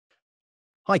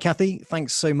Hi, Cathi.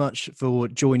 Thanks so much for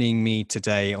joining me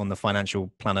today on the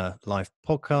Financial Planner Live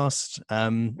podcast.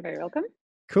 You're very welcome.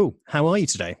 Cool. How are you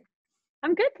today?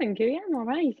 I'm good, thank you. Yeah, I'm all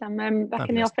right. I'm back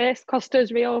in the Fabulous. office.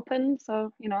 Costa's reopened,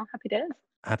 so happy days.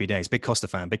 Happy days. Big Costa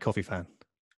fan, big coffee fan.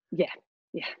 Yeah,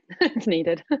 it's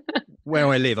needed. Where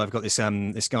I live, I've got this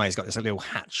guy. He's got this little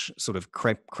hatch sort of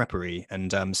creperie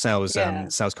and sells Yeah.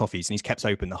 sells coffees, and he's kept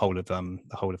open the whole of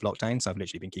lockdown. So I've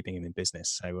literally been keeping him in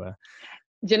business. So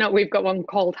Do you know we've got one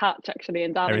called Hatch actually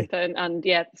in Harry, Darlington, and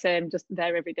yeah, the same, just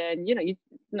there every day. And you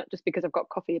not just because I've got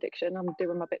coffee addiction, I'm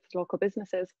doing my bit for local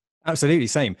businesses. absolutely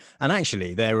same. And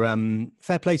actually, they're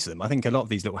fair play to them. I think a lot of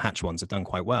these little hatch ones have done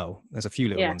quite well. There's a few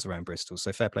little ones around Bristol,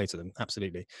 so fair play to them.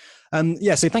 Absolutely.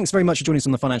 So thanks very much for joining us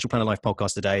on the Financial Planner Life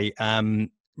podcast today.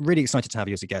 Really excited to have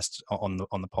you as a guest on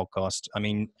the podcast. I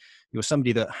mean, you're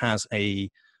somebody that has a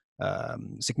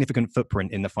significant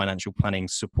footprint in the financial planning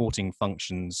supporting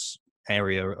functions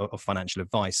area of financial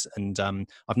advice, and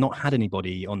I've not had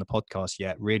anybody on the podcast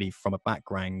yet really from a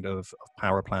background of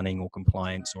power planning or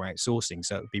compliance or outsourcing,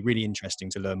 so it would be really interesting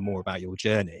to learn more about your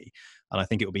journey. And I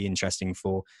think it will be interesting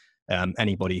for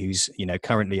anybody who's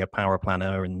currently a power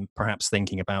planner and perhaps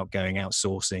thinking about going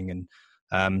outsourcing,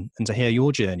 and to hear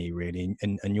your journey really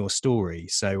and your story.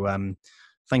 So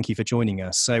thank you for joining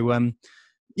us. So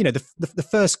the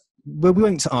first, well, we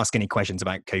won't ask any questions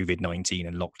about COVID-19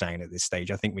 and lockdown at this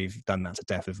stage. I think we've done that to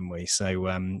death, haven't we? So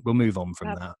we'll move on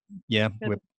from that. Yeah,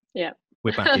 we're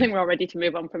back. I think we're all ready to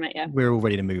move on from it. Yeah, we're all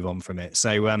ready to move on from it.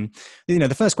 So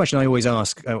the first question I always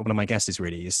ask one of my guests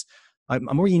is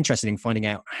I'm really interested in finding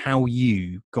out how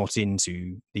you got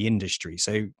into the industry.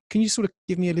 So can you sort of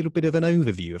give me a little bit of an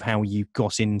overview of how you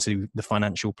got into the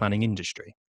financial planning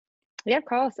industry? Yeah, of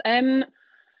course.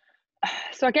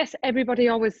 So I guess everybody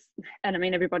always, and I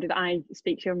mean everybody that I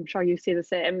speak to, I'm sure you see the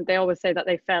same, they always say that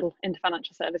they fell into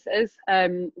financial services,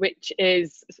 which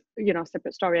is, a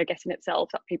separate story, I guess, in itself,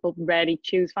 that people rarely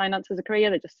choose finance as a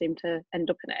career. They just seem to end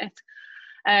up in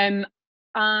it.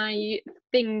 I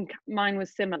think mine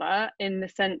was similar in the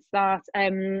sense that I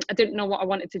didn't know what I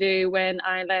wanted to do when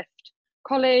I left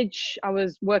college. I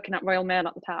was working at Royal Mail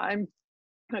at the time.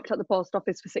 I worked at the post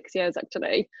office for 6 years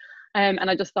actually. And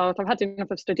I just thought, I've had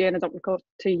enough of studying, I don't want to go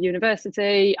to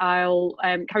university, I'll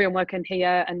carry on working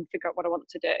here and figure out what I want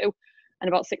to do. And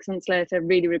about 6 months later,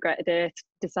 really regretted it,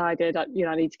 decided, I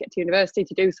need to get to university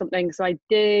to do something. So I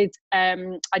did,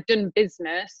 I'd done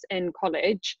business in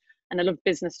college and I loved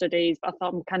business studies, but I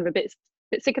thought I'm kind of a bit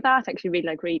sick of that. I actually really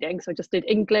like reading. So I just did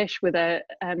English with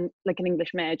an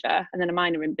English major and then a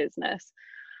minor in business,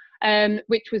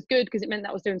 which was good because it meant that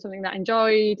I was doing something that I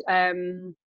enjoyed.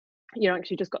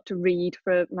 Actually just got to read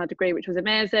for my degree, which was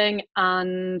amazing,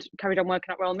 and carried on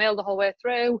working at Royal Mail the whole way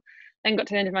through. Then got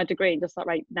to the end of my degree and just thought,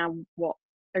 right, now what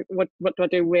do I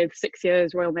do with 6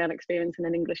 years Royal Mail experience and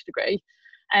an English degree?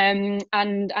 And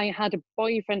I had a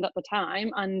boyfriend at the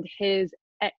time, and his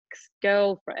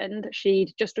ex-girlfriend,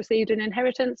 she'd just received an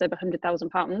inheritance of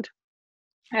 £100,000.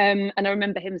 And I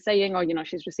remember him saying,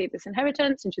 she's received this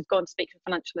inheritance and she's going to speak to a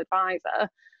financial advisor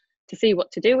to see what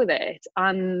to do with it.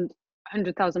 And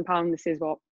 £100,000, this is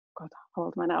what, God, how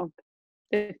old am I now?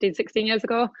 15, 16 years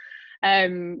ago. I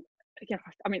mean,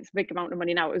 it's a big amount of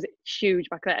money now. It was huge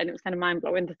back then. And it was kind of mind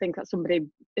blowing to think that somebody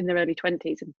in their early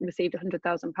 20s had received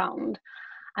 £100,000.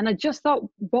 And I just thought,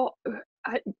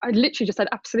 I literally just had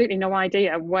absolutely no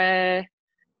idea where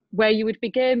you would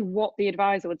begin, what the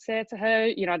advisor would say to her.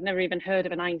 I'd never even heard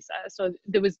of an ISA. So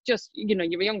there was just, you're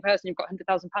a young person, you've got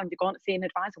 £100,000, you're going to see an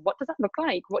advisor. What does that look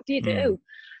like? What do you do?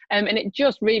 And it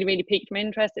just really, really piqued my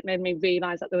interest. It made me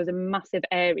realise that there was a massive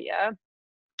area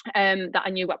that I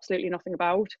knew absolutely nothing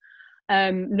about.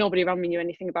 Nobody around me knew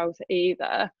anything about it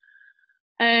either.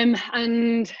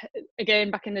 And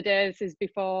again, back in the day, this is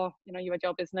before you had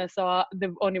your business, so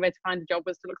the only way to find a job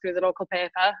was to look through the local paper,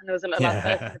 and there was a little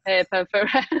advert in the paper for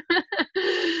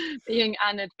being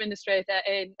an administrator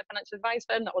in a financial advice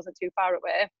firm that wasn't too far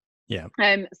away.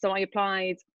 So I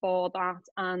applied for that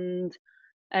and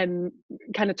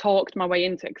kind of talked my way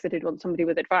into it because I did want somebody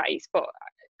with advice. But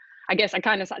I guess I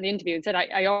kind of sat in the interview and said,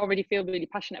 I already feel really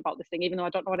passionate about this thing, even though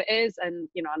I don't know what it is, and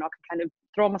I know I can kind of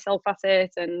throw myself at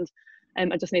it, and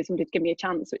I just need somebody to give me a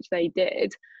chance, which they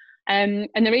did. And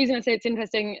the reason I say it's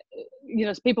interesting,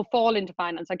 so people fall into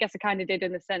finance. I guess I kind of did,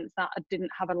 in the sense that I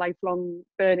didn't have a lifelong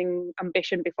burning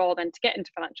ambition before then to get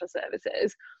into financial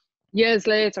services. Years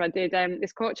later, I did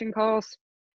this coaching course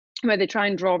where they try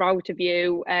and draw out of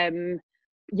you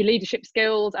your leadership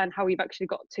skills and how you've actually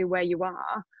got to where you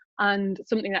are. And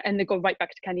something that, and they go right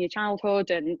back to kind of your childhood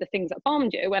and the things that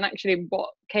formed you. And actually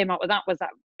what came out of that was that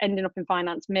ending up in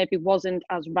finance maybe wasn't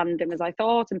as random as I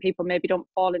thought, and people maybe don't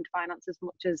fall into finance as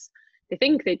much as they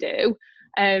think they do.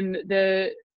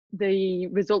 The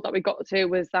result that we got to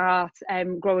was that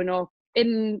growing up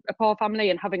in a poor family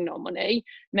and having no money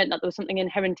meant that there was something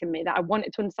inherent in me that I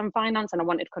wanted to understand finance, and I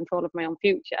wanted control of my own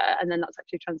future, and then that's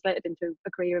actually translated into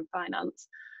a career in finance.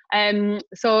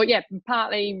 So yeah,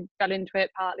 partly fell into it,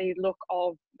 partly luck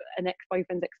of an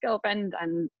ex-boyfriend's ex-girlfriend,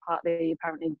 and partly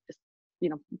apparently just, you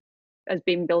know, has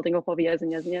been building up over years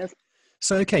and years and years.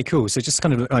 So, okay, cool. So just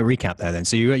kind of a recap there then.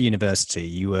 So you were at university,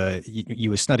 you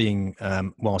were studying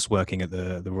whilst working at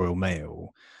the Royal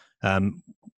Mail.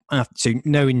 So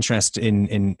no interest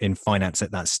in finance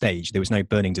at that stage. There was no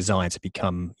burning desire to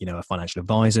become, you know, a financial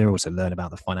advisor or to learn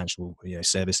about the financial, you know,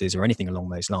 services or anything along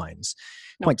those lines.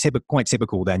 No. Quite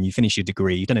typical then. You finish your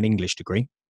degree, you've done an English degree.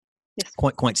 Yes.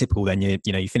 Quite typical then. You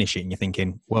finish it and you're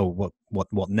thinking, well,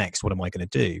 what next? What am I going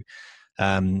to do?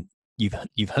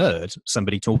 You've heard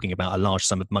somebody talking about a large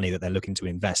sum of money that they're looking to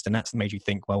invest, and that's made you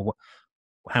think, well,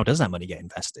 how does that money get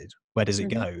invested? Where does it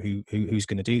go? Who's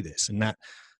going to do this? And that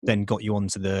then got you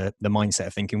onto the mindset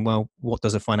of thinking, well, what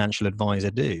does a financial advisor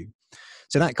do?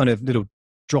 So that kind of little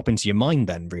drop into your mind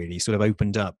then really sort of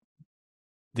opened up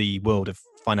the world of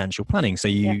financial planning. So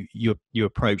you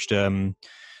approached.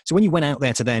 So when you went out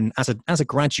there to then, as a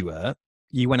graduate,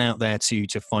 you went out there to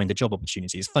find a job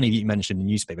opportunity. It's funny that you mentioned the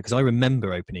newspaper, because I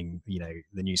remember opening, you know,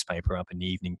 the newspaper up in the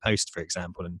Evening Post, for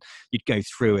example, and you'd go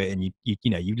through it and you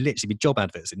literally be job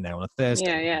adverts in there on a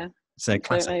Thursday. Yeah. So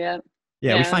classic.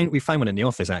 Yeah, we found one in the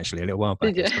office actually a little while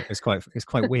back. It's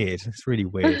quite weird. It's really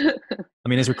weird. I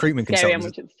mean, as recruitment consultants, how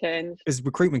much it's changed. As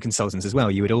recruitment consultants as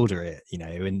well, you would order it, you know,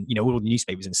 and you know all the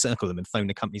newspapers encircle them and phone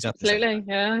the companies up. Absolutely,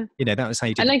 yeah. You know, that was how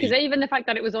you did. And like, is even the fact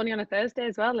that it was only on a Thursday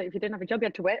as well. Like, if you didn't have a job, you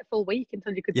had to wait a full week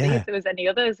until you could see if there was any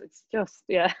others. It's just,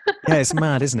 yeah, it's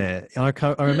mad, isn't it? I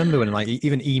remember when, like,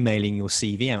 even emailing your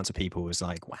CV out to people was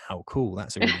like, wow, cool.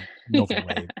 That's a really novel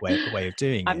way of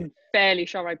doing it. I'm fairly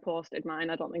sure I posted mine.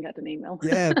 I don't think I had an email.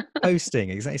 Yeah, posting.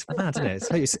 Exactly. It's mad,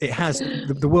 isn't it? It has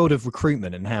the world of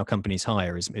recruitment and how companies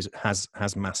hire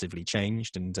has massively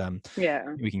changed, and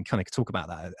we can kind of talk about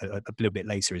that a little bit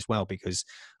later as well, because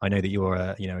I know that you're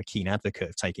a keen advocate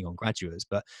of taking on graduates.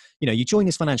 But you know, you joined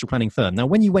this financial planning firm. Now,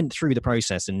 when you went through the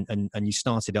process and you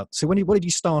started up, so what did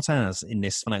you start as in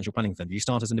this financial planning firm? Did you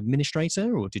start as an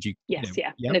administrator, or did you? Yes,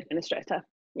 an administrator.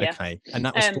 Yeah. Okay, and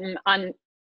that was. And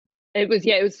it was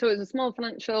a small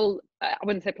financial, I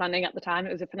wouldn't say planning at the time,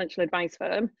 it was a financial advice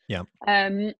firm. Yeah.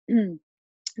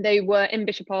 They were in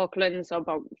Bishop Auckland, so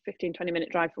about 15-20 minute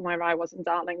drive from where I was in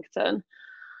Darlington.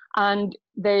 And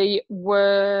they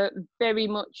were very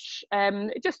much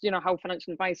just, you know, how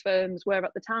financial advice firms were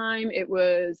at the time. It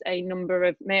was a number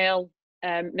of male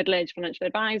middle-aged financial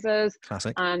advisors.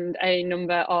 Classic. And a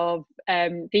number of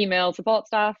female support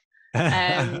staff.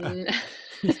 There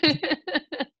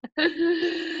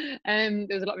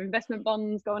was a lot of investment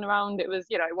bonds going around. It was,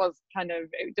 you know,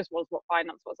 it just was what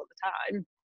finance was at the time.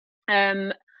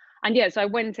 And yeah, so I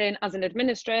went in as an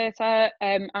administrator.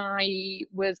 I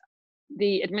was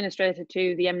the administrator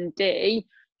to the MD,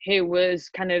 who was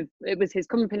it was his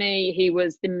company. He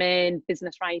was the main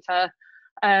business writer.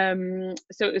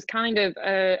 So it was kind of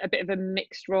a bit of a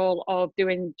mixed role of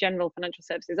doing general financial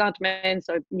services admin,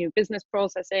 so new business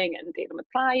processing and dealing with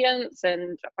clients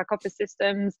and back office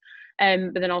systems,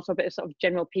 but then also a bit of sort of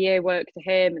general PA work to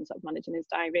him and sort of managing his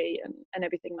diary and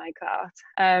everything like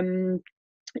that.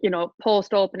 You know,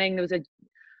 post opening, there was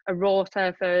a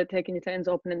rota for taking your turns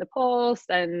opening the post,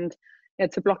 and you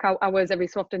had to block out hours every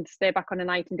so often to stay back on a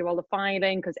night and do all the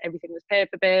filing, because everything was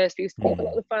paper based. We used to put a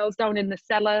lot of the files down in the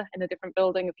cellar in a different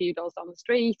building a few doors down the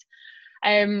street.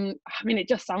 I mean, it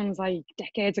just sounds like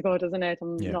decades ago, doesn't it?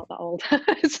 I'm not that old.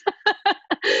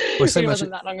 Well, it wasn't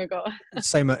that long ago.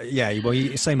 So much,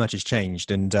 well, so much has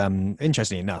changed, and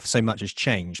interestingly enough, so much has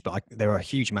changed. But there are a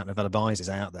huge amount of advisors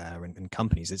out there and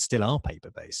companies that still are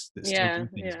paper based, that still do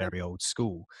things very old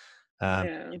school. You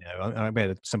know, I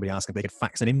remember somebody asked if they could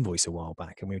fax an invoice a while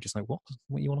back, and we were just like, what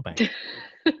are you on about?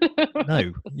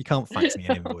 No, you can't fax me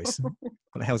an invoice. What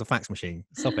the hell's a fax machine?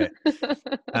 Stop it.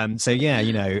 So yeah,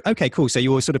 you know, okay, cool. So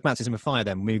your sort of baptism of fire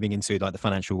then, moving into like the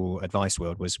financial advice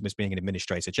world, was being an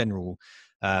administrator, general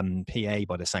PA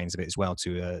by the sounds of it as well,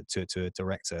 to a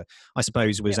director. I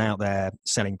suppose was out there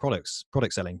selling product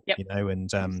selling, you know,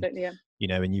 and you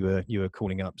know, and you were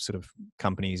calling up sort of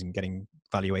companies and getting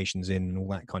valuations in and all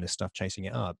that kind of stuff, chasing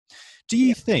it up. Do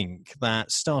you think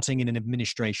that starting in an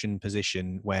administration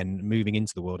position when moving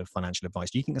into the world of financial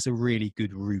advice, do you think that's a really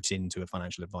good route into a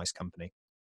financial advice company?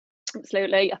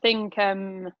 Absolutely. I think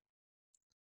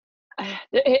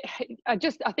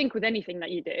I think with anything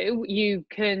that you do, you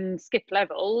can skip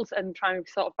levels and try and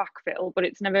sort of backfill, but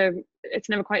it's never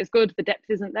quite as good. The depth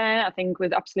isn't there. I think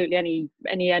with absolutely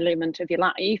any element of your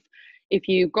life, if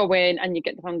you go in and you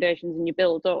get the foundations and you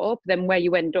build up, then where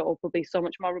you end up will be so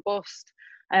much more robust.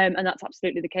 And that's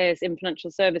absolutely the case in financial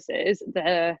services.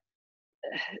 They're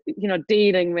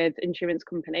dealing with insurance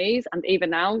companies, and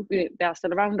even now they are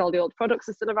still around. All the old products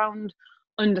are still around.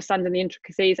 Understanding the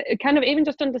intricacies, kind of even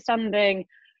just understanding,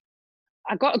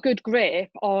 I got a good grip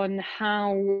on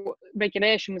how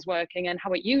regulation was working and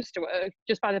how it used to work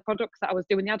just by the products that I was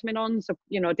doing the admin on. So,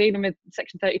 dealing with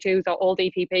Section 32s or all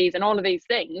DPPs and all of these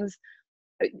things,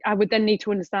 I would then need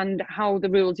to understand how the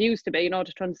rules used to be in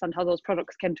order to understand how those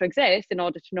products came to exist, in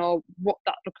order to know what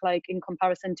that looked like in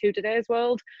comparison to today's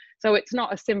world. So it's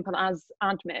not as simple as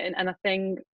admin. And I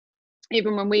think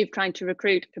even when we've tried to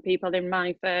recruit for people in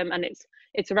my firm, and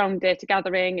it's around data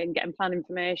gathering and getting plan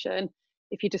information,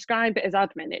 if you describe it as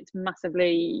admin, it's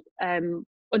massively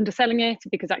underselling it,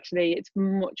 because actually it's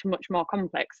much more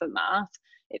complex than that.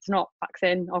 It's not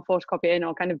faxing or photocopying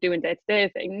or kind of doing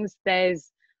day-to-day things.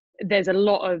 There's a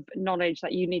lot of knowledge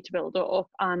that you need to build up,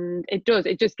 and it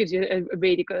just gives you a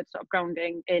really good sort of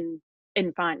grounding in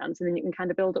finance, and then you can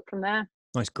kind of build up from there.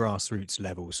 Nice grassroots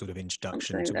level sort of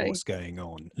introduction Absolutely. to what's going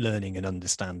on, learning and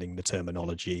understanding the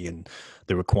terminology and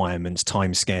the requirements,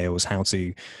 timescales, how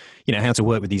to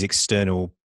work with these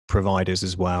external providers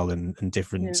as well, and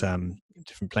different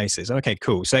different places. Okay,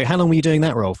 cool. So how long were you doing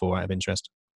that role for, out of interest?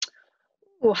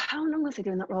 Oh, how long was I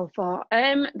doing that role for?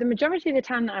 The majority of the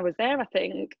time that I was there, I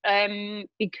think,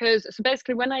 because so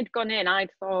basically when I'd gone in, I'd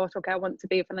thought, okay, I want to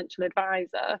be a financial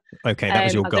advisor. Okay, that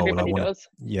was your as goal. everybody does.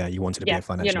 Yeah, you wanted to be a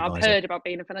financial I've advisor. heard about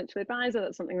being a financial advisor.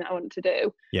 That's something that I want to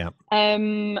do. Yeah.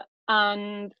 And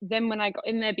then when I got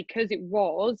in there, because it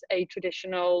was a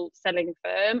traditional selling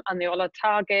firm and they all had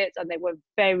targets and they were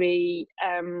very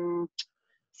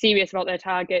serious about their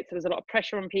targets, there was a lot of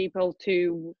pressure on people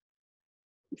to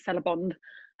sell a bond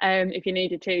if you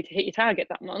needed to hit your target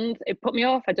that month. It put me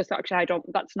off. I just thought, actually,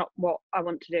 that's not what I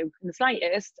want to do in the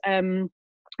slightest. I'm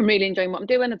really enjoying what I'm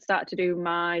doing. I'd started to do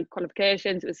my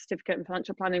qualifications. It was a certificate in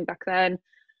financial planning back then.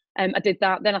 I did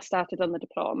that. Then I started on the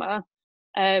diploma.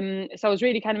 So I was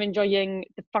really kind of enjoying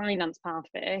the finance part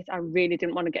of it. I really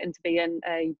didn't want to get into being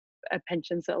a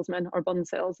pension salesman or a bond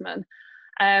salesman.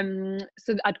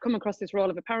 So I'd come across this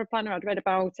role of a paraplanner. I'd read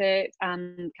about it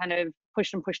and kind of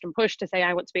pushed to say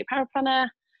I want to be a paraplanner.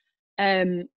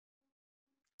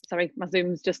 Sorry, my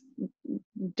Zoom's just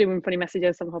doing funny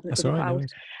messages, so I'm hoping it doesn't cut out.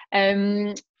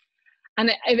 And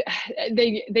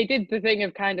they did the thing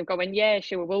of kind of going, yeah,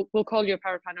 sure, we'll call you a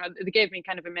paraplanner. They gave me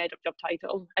kind of a made up job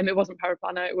title, and it wasn't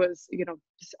paraplanner, it was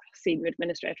just senior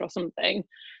administrator or something,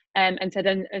 and said,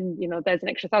 and there's an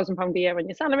extra £1,000 a year on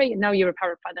your salary, and now you're a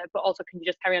paraplanner, but also can you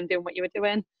just carry on doing what you were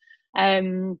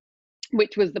doing,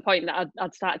 which was the point that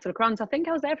I'd started to look around. So I think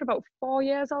I was there for about 4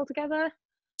 years altogether.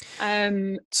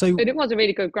 So it was a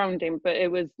really good grounding, but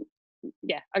it was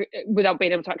without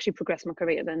being able to actually progress my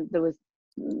career, then there was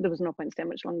no point staying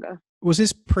much longer. Was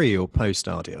this pre or post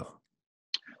RDR?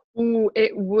 Oh,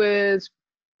 it was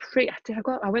pre.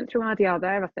 I went through RDR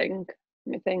there, I think.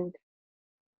 Let me think.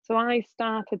 So I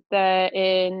started there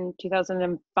in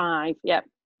 2005. Yeah.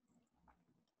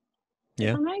 Yeah.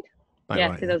 Is that right? Yeah,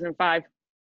 right, 2005.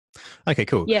 Okay,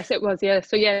 cool. Yes, it was. Yeah.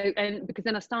 So yeah, and because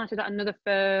then I started at another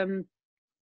firm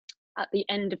at the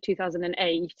end of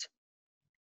 2008.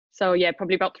 So yeah,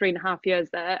 probably about 3.5 years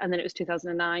there, and then it was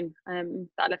 2009 that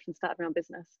I left and started my own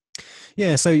business.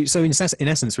 Yeah, so in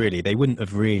essence, really, they wouldn't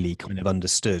have really kind of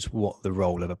understood what the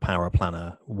role of a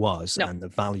paraplanner was and the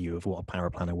value of what a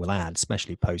paraplanner will add,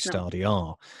 especially post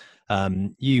RDR.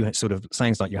 You sort of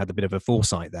sounds like you had a bit of a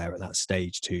foresight there at that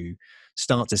stage to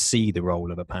start to see the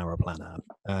role of a paraplanner.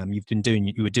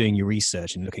 You were doing your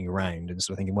research and looking around and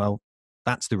sort of thinking, well,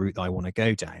 that's the route that I want to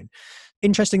go down.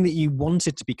 Interesting that you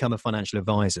wanted to become a financial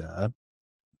advisor,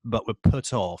 but were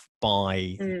put off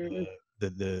by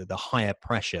the higher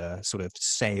pressure sort of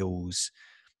sales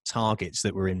targets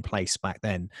that were in place back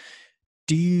then.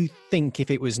 Do you think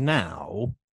if it was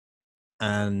now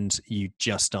and you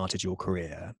just started your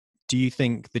career, do you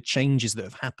think the changes that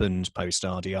have happened post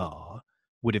RDR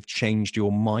would have changed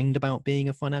your mind about being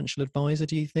a financial advisor?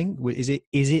 Do you think is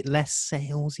it less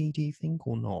salesy, do you think,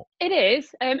 or not? It is.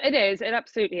 It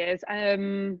absolutely is.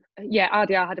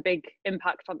 RDR had a big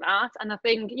impact on that, and I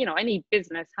think any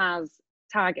business has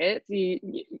targets.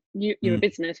 You're a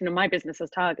business. My business has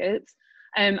targets.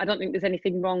 I don't think there's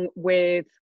anything wrong with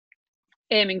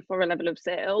aiming for a level of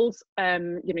sales.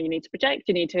 You need to project,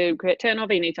 you need to create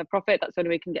turnover, you need to have profit. That's the only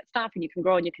way you can get staff and you can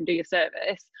grow and you can do your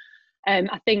service.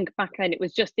 I think back then it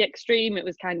was just the extreme. It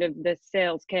was kind of the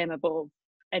sales came above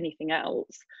anything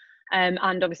else. And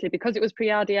obviously because it was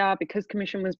pre-RDR, because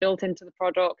commission was built into the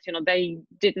product, you know, they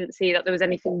didn't see that there was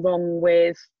anything wrong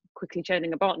with quickly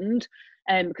churning a bond,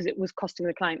 because it was costing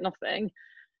the client nothing.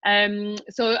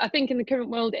 So I think in the current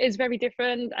world it is very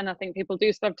different, and I think people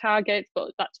do still have targets,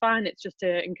 but that's fine. It's just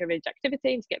to encourage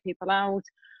activity and to get people out.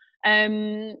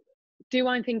 Do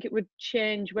I think it would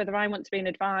change whether I want to be an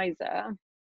advisor?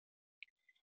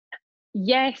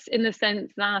 Yes, in the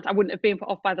sense that I wouldn't have been put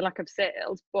off by the lack of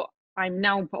sales, but I'm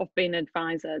now put off being an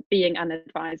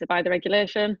advisor by the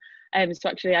regulation. So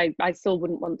actually I still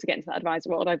wouldn't want to get into that advisor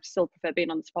world. I'd still prefer being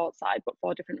on the support side, but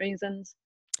for different reasons.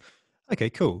 Okay,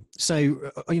 cool.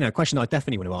 So, a question I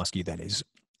definitely want to ask you then is,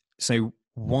 so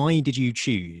why did you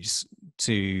choose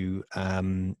to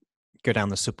go down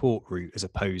the support route as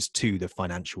opposed to the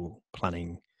financial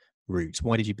planning route?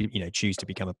 Why did you, choose to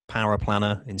become a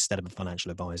Paraplanner instead of a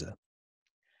financial advisor?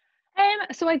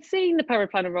 So I'd seen the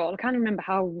Paraplanner role. I can't remember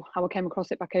how I came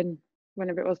across it back in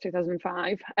whenever it was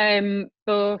 2005.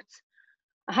 But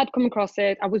I had come across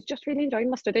it. I was just really enjoying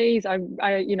my studies. I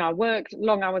worked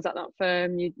long hours at that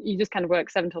firm. You just kind of work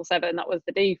 7 till 7. That was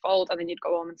the default, and then you'd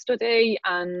go home and study.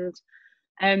 And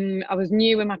I was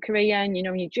new in my career, and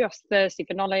you're just thirsty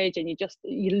for knowledge, and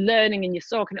you're learning, and you're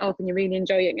soaking it up, and you're really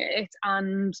enjoying it.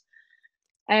 And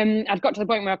I'd got to the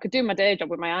point where I could do my day job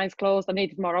with my eyes closed. I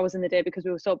needed more hours in the day because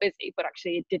we were so busy, but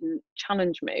actually it didn't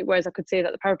challenge me. Whereas I could see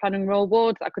that the paraplanning role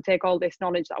would. I could take all this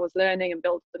knowledge that I was learning and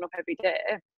build them up every day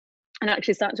and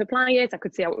actually start to apply it. I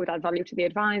could see how it would add value to the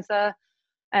advisor.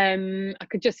 I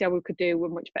could just see how we could do a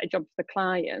much better job for the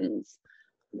clients.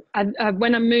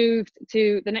 When I moved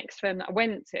to the next firm that I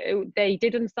went to, they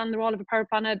did understand the role of a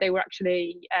paraplanner. They were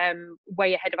actually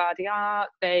way ahead of RDR.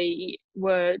 They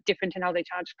were different in how they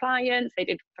charged clients. They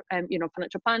did,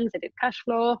 financial plans. They did cash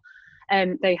flow.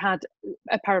 They had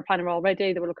a paraplanner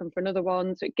already. They were looking for another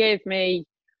one. So it gave me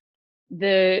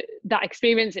that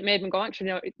experience. It made me go,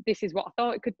 actually, this is what I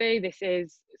thought it could be. This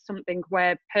is something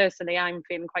where personally I'm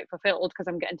feeling quite fulfilled because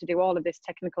I'm getting to do all of this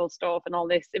technical stuff and all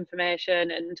this information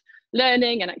and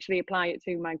learning and actually apply it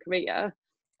to my career.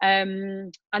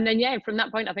 And then from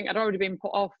that point I think I'd already been put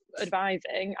off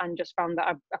advising and just found that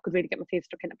I could really get my teeth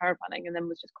stuck into paraplanning, and then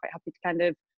was just quite happy to kind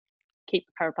of keep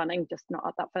paraplanning, just not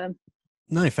at that firm.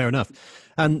 No, fair enough.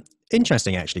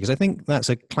 Interesting actually, because I think that's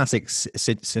a classic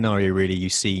scenario really you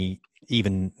see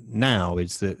even now,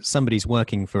 is that somebody's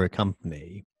working for a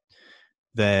company,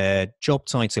 their job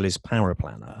title is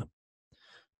paraplanner,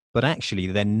 but actually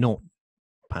they're not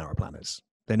paraplanners.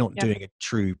 They're not doing a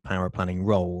true paraplanning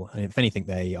role. And if anything,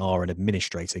 they are an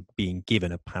administrator being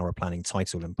given a paraplanning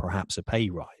title and perhaps a pay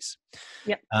rise.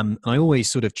 I always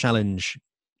sort of challenge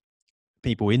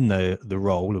people in the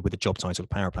role with the job title of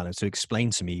paraplanner to explain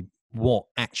to me what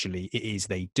actually it is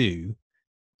they do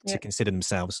to consider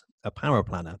themselves a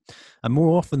paraplanner. And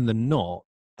more often than not,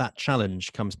 that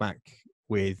challenge comes back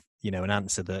with, an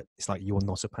answer that it's like, you're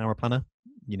not a paraplanner.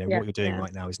 What you're doing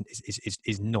right now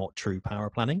is not true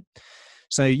paraplanning.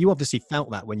 So you obviously felt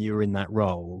that when you were in that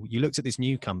role. You looked at this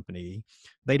new company,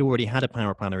 they'd already had a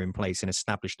paraplanner in place and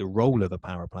established the role of a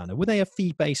paraplanner. Were they a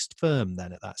fee-based firm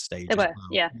then at that stage? They were,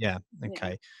 well? Yeah.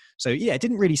 Okay. So it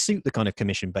didn't really suit the kind of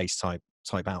commission-based type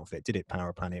outfit, did it?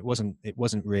 Paraplanning. It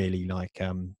wasn't really like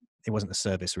it wasn't a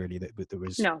service really that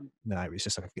was. No, it was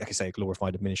just like I say, a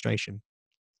glorified administration.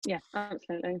 Yeah,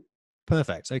 absolutely.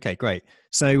 Perfect. Okay, great.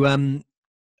 So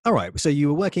all right. So you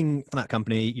were working for that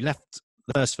company. You left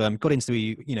the first firm, got into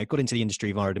the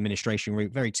industry via an administration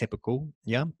route. Very typical.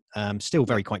 Yeah. Still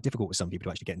very quite difficult for some people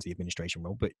to actually get into the administration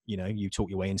role, but you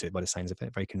talk your way into it by the sounds of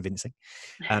it. Very convincing.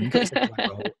 Got into the right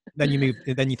role. Then you moved.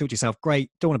 Then you thought to yourself, great.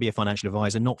 Don't want to be a financial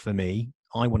advisor. Not for me.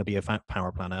 I want to be a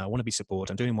paraplanner. I want to be support.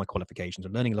 I'm doing my qualifications.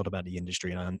 I'm learning a lot about the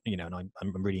industry, and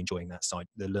I'm really enjoying that side,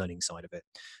 the learning side of it,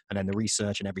 and then the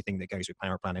research and everything that goes with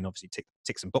paraplanning. Obviously,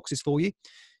 tick some boxes for you.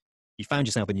 You found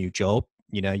yourself a new job.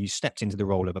 You stepped into the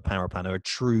role of a paraplanner, a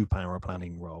true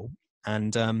paraplanning role.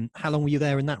 And how long were you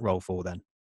there in that role for then?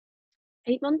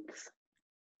 8 months.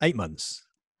 8 months.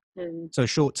 So a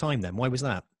short time then. Why was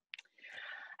that?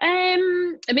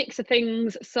 A mix of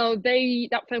things. So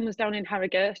that firm was down in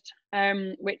Harrogate,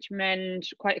 which meant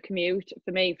quite a commute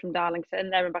for me from Darlington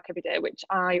there and back every day, which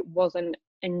I wasn't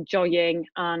enjoying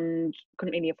and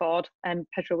couldn't really afford.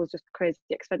 Petrol was just crazy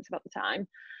expensive at the time.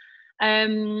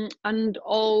 And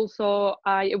also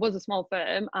it was a small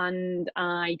firm and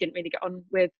I didn't really get on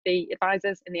with the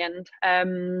advisors in the end.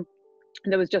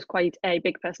 There was just quite a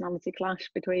big personality clash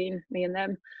between me and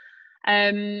them.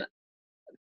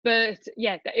 but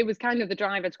yeah, it was kind of the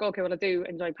driver to go, okay, well, I do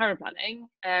enjoy paraplanning.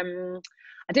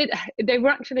 They were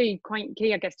actually quite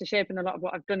key, I guess, to shaping a lot of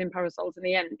what I've done in Parasols in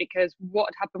the end, because what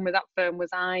had happened with that firm was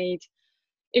I'd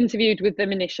interviewed with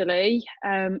them initially.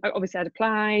 Obviously, I'd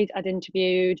applied, I'd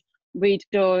interviewed, we'd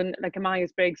done like a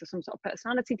Myers-Briggs or some sort of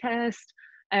personality test.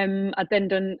 I'd then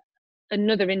done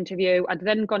another interview. I'd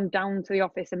then gone down to the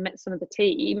office and met some of the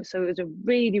team. So it was a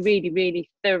really, really, really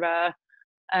thorough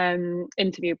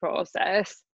interview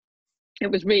process.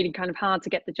 It was really kind of hard to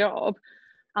get the job.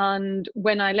 And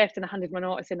when I left and I handed my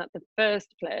notice in at the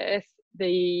first place,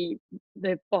 the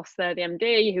boss there, the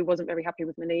MD, who wasn't very happy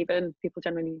with me leaving — people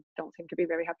generally don't seem to be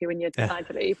very happy when you decide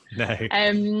to leave. No.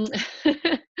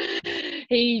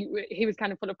 He was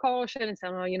kind of full of caution and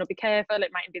saying, oh, be careful,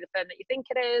 it mightn't be the firm that you think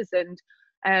it is, and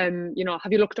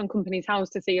have you looked on Companies House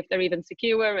to see if they're even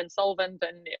secure and solvent?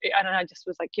 And I just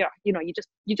was like, yeah,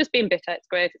 you're just being bitter. It's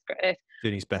great.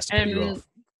 Doing his best to put you off.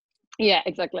 Yeah,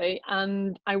 exactly.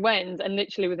 And I went, and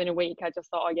literally within a week, I just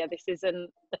thought, oh yeah, this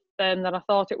isn't the firm that I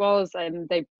thought it was. And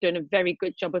they've done a very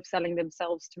good job of selling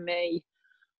themselves to me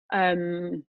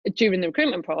during the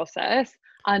recruitment process.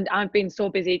 And I've been so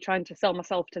busy trying to sell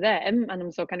myself to them, and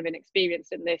I'm so kind of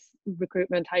inexperienced in this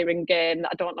recruitment hiring game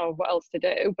that I don't know what else to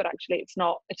do. But actually, it's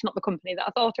not the company that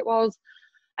I thought it was.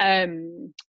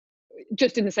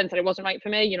 Just in the sense that it wasn't right for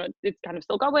me. It's kind of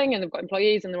still going, and they've got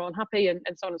employees and they're all happy, and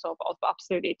so on and so forth. But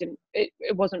absolutely,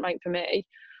 it wasn't right for me.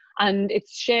 And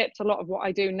it's shaped a lot of what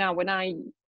I do now. When I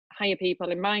hire people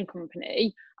in my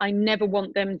company, I never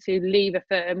want them to leave a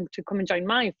firm to come and join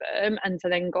my firm and to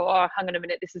then go, oh, hang on a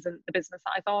minute, this isn't the business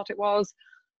that I thought it was.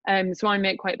 So I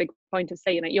make quite a big point of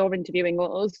saying that you're interviewing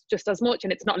us just as much,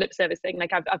 and it's not a lip service thing.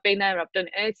 Like I've been there, I've done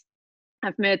it,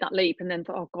 I've made that leap, and then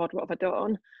thought, oh God, what have I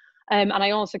done? And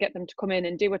I also get them to come in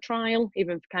and do a trial,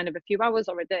 even for kind of a few hours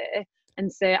or a day,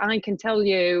 and say, I can tell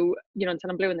you, until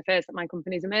I'm blue in the face, that my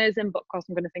company's amazing, but of course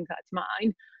I'm going to think that it's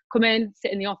mine. Come in,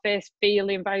 sit in the office, feel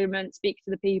the environment, speak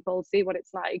to the people, see what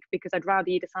it's like, because I'd rather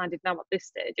you decided now at this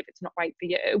stage, if it's not right for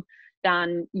you,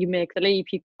 than you make the leap,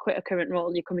 you quit a current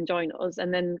role, you come and join us,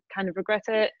 and then kind of regret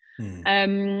it.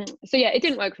 So yeah, it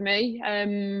didn't work for me.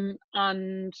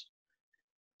 And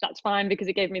that's fine, because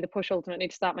it gave me the push ultimately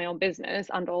to start my own business,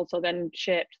 and also then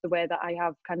shaped the way that I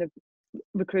have kind of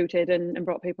recruited and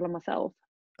brought people on myself.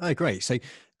 Oh, great. So,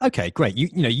 okay, great.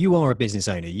 You are a business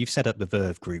owner. You've set up the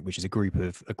Verve Group, which is a group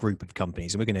of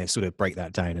companies, and we're going to sort of break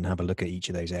that down and have a look at each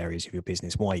of those areas of your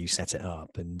business, why you set it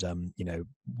up, and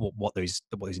what those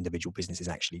individual businesses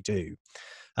actually do.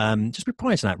 Just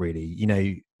prior to that,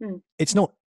 really, it's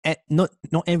not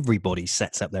everybody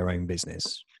sets up their own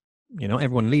business. Not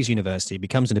everyone leaves university,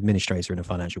 becomes an administrator in a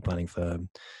financial planning firm,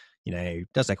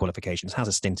 does their qualifications, has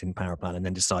a stint in Paraplan, and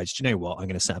then decides, do you know what, I'm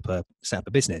going to set up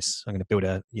a business. I'm going to build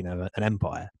an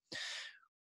empire.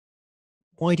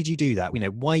 Why did you do that?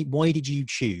 Why did you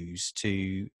choose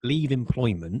to leave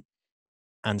employment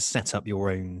and set up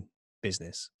your own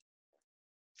business?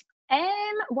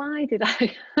 Why did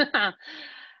I?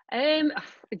 Do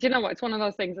you know what? It's one of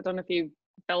those things. I don't know if you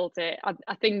felt it.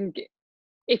 I think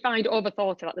if I'd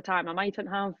overthought it at the time, I mightn't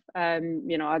have.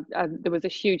 There was a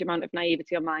huge amount of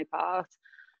naivety on my part.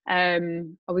 I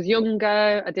was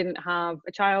younger. I didn't have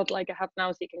a child like I have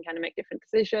now, so you can kind of make different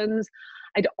decisions.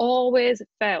 I'd always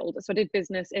felt, so I did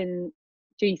business in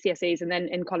GCSEs and then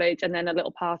in college, and then a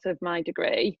little part of my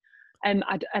degree.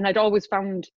 I'd always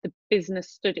found the business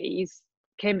studies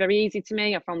came very easy to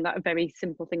me. I found that a very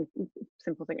simple thing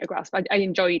to grasp. I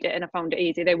enjoyed it and I found it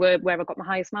easy. They were where I got my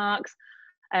highest marks.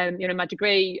 My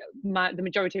degree, the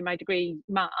majority of my degree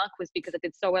mark was because I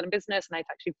did so well in business, and I had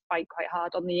to actually fight quite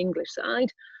hard on the English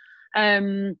side,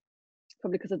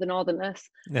 probably because of the northernness.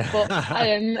 But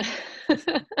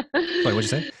Wait, what'd you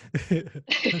say?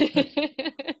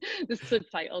 The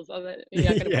subtitles of it,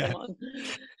 yeah, I'm gonna put them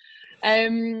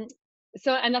on.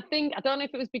 So, and I don't know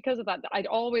if it was because of that I'd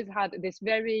always had this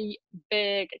very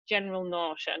big general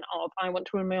notion of, I want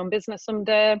to run my own business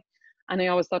someday. And I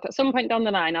always thought at some point down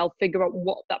the line, I'll figure out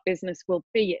what that business will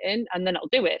be in, and then I'll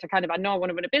do it. I know I want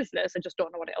to run a business, I just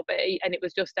don't know what it'll be. And it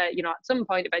was just at some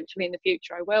point eventually in the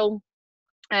future I will.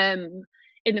 In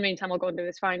the meantime, I'll go and do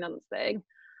this finance thing.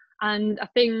 And I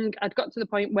think I'd got to the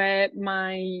point where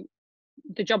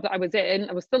the job that I was in,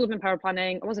 I was still living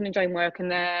paraplanning, I wasn't enjoying working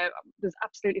there, I was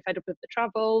absolutely fed up with the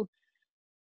travel.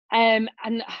 And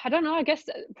I don't know, I guess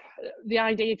the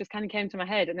idea just kind of came to my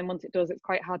head, and then once it does, it's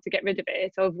quite hard to get rid of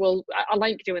it. So, well, I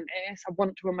like doing this, I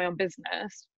want to run my own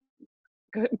business.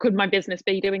 Could my business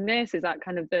be doing this? Is that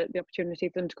kind of the opportunity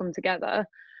for them to come together?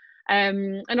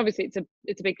 And obviously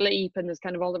it's a big leap, and there's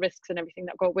kind of all the risks and everything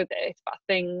that go with it. But I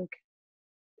think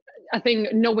I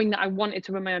think knowing that I wanted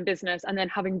to run my own business and then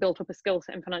having built up a skill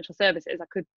set in financial services, I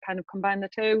could kind of combine the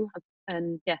two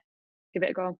and give it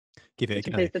a go. Give it a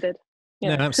go. I'm pleased I did. No,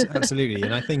 Yeah. absolutely.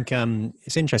 And I think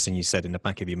it's interesting you said in the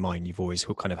back of your mind, you've always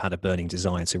kind of had a burning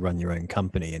desire to run your own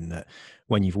company, and that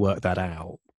when you've worked that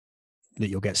out, that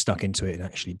you'll get stuck into it and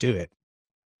actually do it.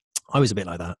 I was a bit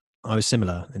like that. I was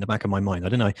similar in the back of my mind. I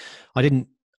don't know. I didn't,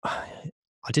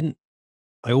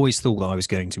 I always thought that I was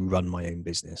going to run my own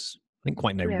business. I didn't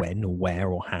quite know when or where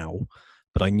or how,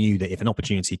 but I knew that if an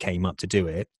opportunity came up to do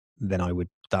it, then I would,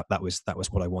 that was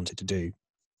what I wanted to do.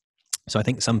 So I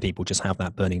think some people just have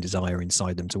that burning desire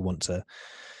inside them to want to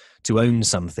own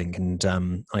something.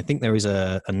 And I think there is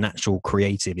a natural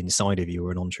creative inside of you,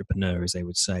 or an entrepreneur, as they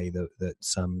would say, that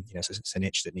it's an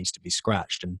itch that needs to be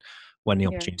scratched. And when the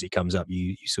opportunity comes up,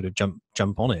 you sort of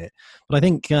jump on it. But I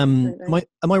think, am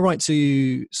I right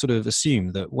to sort of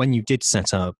assume that when you did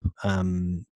set up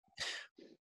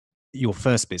your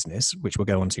first business, which we'll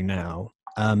go on to now,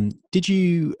 did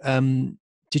you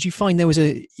find there was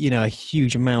a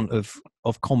huge amount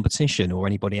of competition, or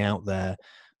anybody out there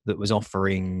that was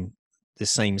offering the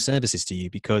same services to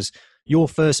you? Because your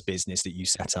first business that you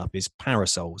set up is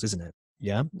Parasols, isn't it?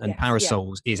 Yeah. And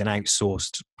Parasols is an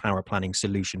outsourced paraplanning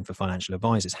solution for financial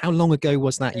advisors. How long ago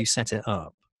was that you set it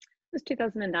up? It was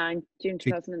 2009, June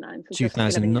 2009. So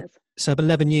 11 years. So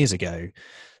 11 years ago.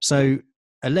 So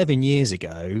 11 years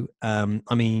ago,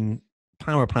 I mean,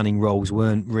 paraplanning roles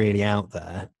weren't really out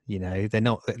there. They're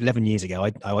not. 11 years ago,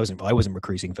 I wasn't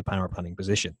recruiting for paraplanning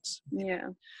positions. Yeah.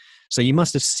 So you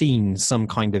must have seen some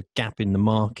kind of gap in the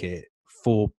market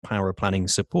for paraplanning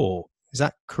support. Is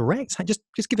that correct?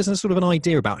 Just give us a sort of an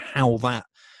idea about how that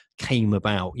came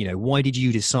about. Why did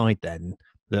you decide then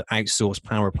that outsourced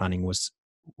paraplanning was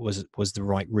the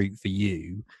right route for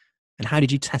you, and how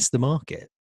did you test the market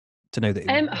to know that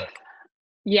it would work?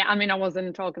 Yeah, I mean, I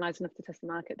wasn't organised enough to test the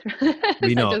market.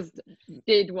 I just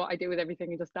did what I do with everything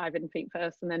and just dive in feet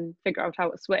first and then figure out how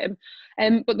to swim.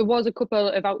 But there was a couple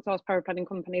of outsourced paraplanning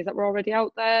companies that were already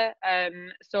out there.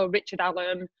 So Richard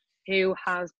Allen, who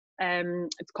has,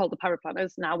 it's called the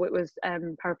Paraplanners now, it was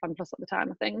Paraplan Plus at the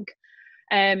time, I think.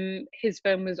 His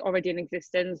firm was already in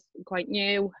existence, quite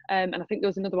new. And I think there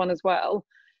was another one as well.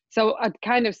 So I'd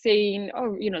kind of seen,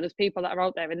 there's people that are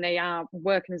out there and they are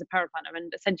working as a paraplanner, and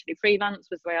essentially freelance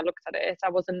was the way I looked at it. I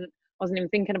wasn't even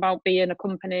thinking about being a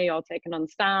company or taking on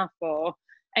staff or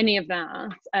any of that.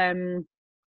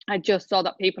 I just saw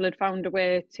that people had found a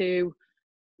way to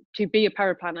be a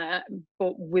paraplanner,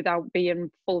 but without being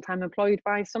full-time employed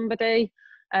by somebody.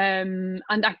 And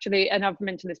I've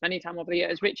mentioned this many times over the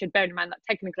years, Richard, bearing in mind that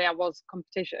technically I was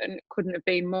competition, couldn't have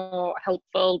been more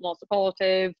helpful, more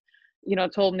supportive.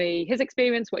 Told me his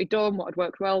experience, what he'd done, what had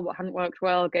worked well, what hadn't worked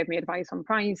well, gave me advice on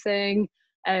pricing,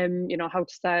 how to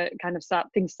start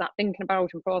thinking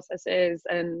about and processes.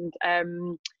 And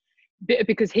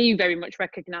because he very much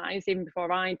recognised, even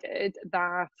before I did,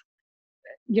 that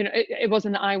it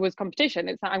wasn't that I was competition,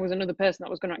 it's that I was another person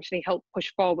that was going to actually help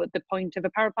push forward the point of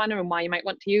a paraplanner and why you might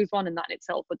want to use one, and that in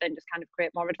itself would then just kind of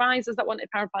create more advisors that wanted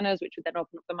paraplanners, which would then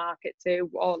open up the market to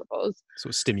all of us.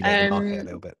 Sort of stimulate the market a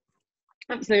little bit.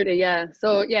 Absolutely, yeah.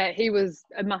 So yeah, he was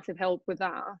a massive help with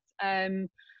that. And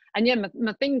yeah,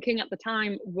 my thinking at the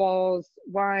time was,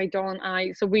 why don't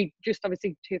I? So we just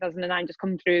obviously 2009 just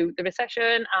come through the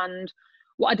recession, and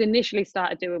what I'd initially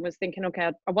started doing was thinking,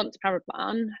 okay, I want to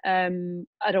paraplan.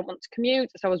 I don't want to commute,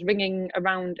 so I was ringing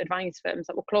around advice firms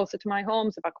that were closer to my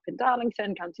home, so back up in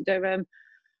Darlington, County Durham,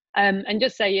 and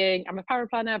just saying, I'm a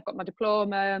paraplanner, I've got my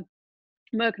diploma,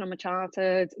 I'm working on my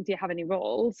chartered. Do you have any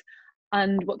roles?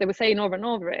 And what they were saying over and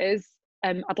over is,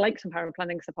 I'd like some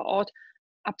paraplanning support.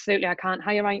 Absolutely, I can't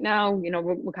hire right now.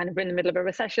 We're kind of in the middle of a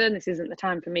recession. This isn't the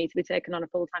time for me to be taking on a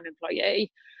full-time employee.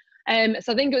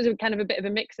 So I think it was kind of a bit of a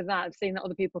mix of that, of seeing that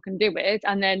other people can do it,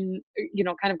 and then,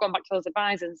 kind of going back to those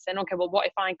advisors and saying, okay, well, what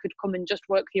if I could come and just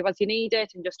work for you as you need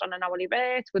it and just on an hourly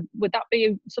rate? Would that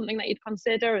be something that you'd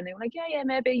consider? And they were like, yeah,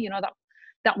 maybe,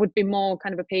 that would be more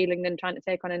kind of appealing than trying to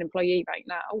take on an employee right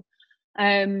now.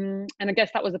 And I guess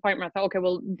that was the point where I thought, okay,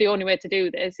 well, the only way to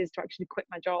do this is to actually quit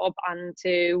my job and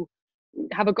to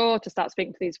have a go, to start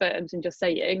speaking to these firms and just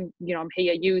saying, I'm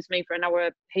here, use me for an hour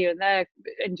here and there,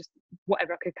 and just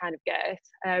whatever I could kind of get,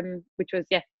 which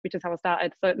is how I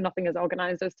started. So nothing is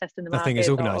organised, as testing the market. Nothing is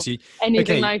organised.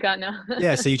 Anything like that now.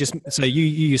 Yeah. So you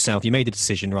yourself, you made a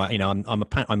decision, right?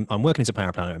 I'm working as a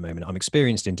paraplanner at the moment. I'm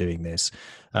experienced in doing this.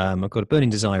 I've got a burning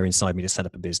desire inside me to set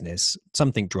up a business.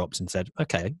 Something drops and said,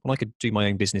 okay, well, I could do my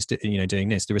own business, doing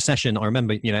this. The recession, I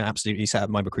remember, absolutely set up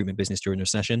my recruitment business during the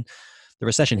recession. The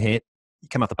recession hit. you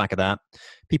come off the back of that.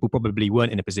 People probably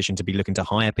weren't in a position to be looking to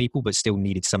hire people, but still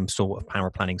needed some sort of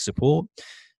paraplanning support.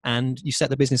 And you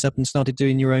set the business up and started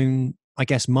doing your own, I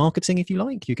guess, marketing, if you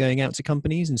like. You're going out to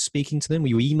companies and speaking to them. Were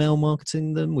you email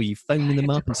marketing them? Were you phoning them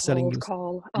up and selling?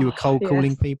 You were cold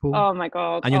calling people? Oh my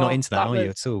God. And you're not into that, are you,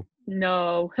 at all?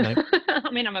 No. No? I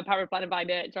mean, I'm a paraplanner by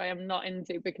nature. I am not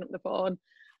into picking up the phone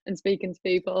and speaking to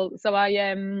people. So I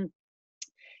handed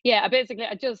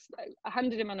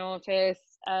in my notice,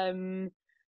 and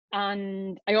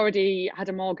I already had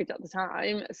a mortgage at the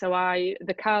time. So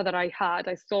the car that I had,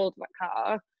 I sold that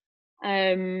car,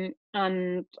 and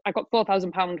I got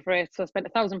 £4,000 for it. So I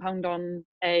spent £1,000 on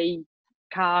a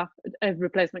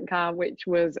replacement car, which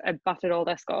was a battered old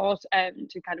Escort,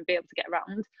 to kind of be able to get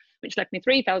around, which left me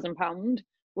 £3,000,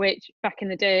 which back in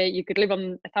the day you could live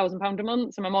on £1,000 a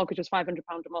month. So my mortgage was £500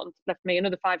 a month, left me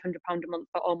another £500 a month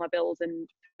for all my bills and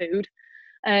food.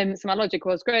 So my logic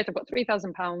was, great, I've got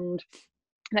 £3,000.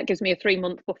 That gives me a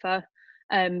 3-month buffer,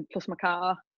 plus my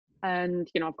car, and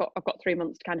I've got 3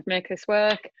 months to kind of make this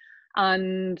work.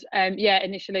 And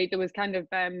initially there was kind of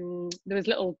there was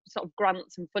little sort of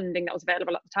grants and funding that was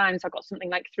available at the time. So I got something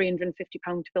like £350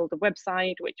 to build a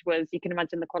website, which was, you can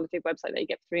imagine the quality of website that you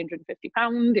get for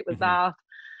 £350. It was that.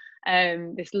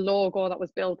 This logo that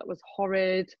was built that was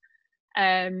horrid,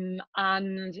 and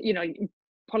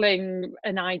pulling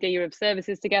an idea of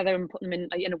services together and putting them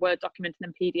in a Word document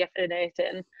and then PDF-ing it,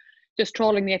 and just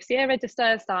trawling the FCA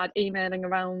register, started emailing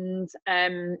around,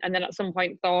 and then at some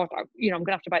point thought, I'm going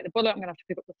to have to bite the bullet. I'm going to have to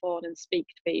pick up the phone and speak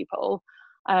to people.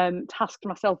 Tasked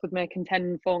myself with making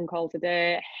 10 phone calls a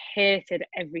day. Hated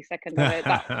every second of it.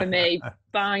 That, for me,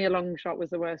 by a long shot, was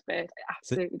the worst bit. I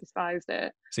absolutely despised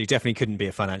it. So you definitely couldn't be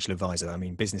a financial advisor. I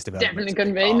mean, business development definitely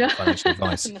couldn't be. No. Financial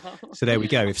advice. No. So there we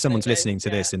go. If someone's listening to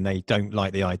this and they don't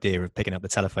like the idea of picking up the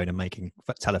telephone and making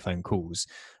telephone calls,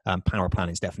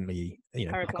 paraplanning is definitely,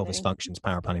 back office functions.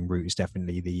 Paraplanning route is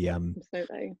definitely the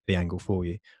angle for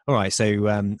you. All right.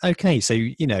 So okay. So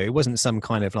it wasn't some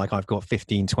kind of like, I've got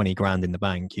 15, 20 grand in the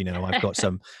bank. I've got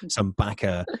some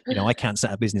backer. I can't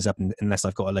set a business up unless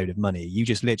I've got a load of money. You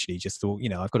just literally just thought,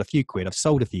 I've got a few quid. I've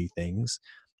sold a few things.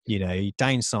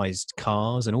 Downsized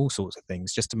cars and all sorts of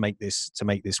things just to make this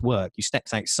work. You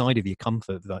stepped outside of your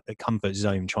comfort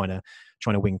zone, trying to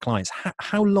win clients.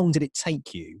 How long did it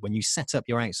take you when you set up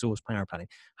your outsourced paraplanning?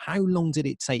 How long did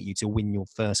it take you to win your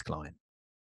first client?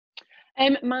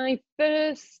 My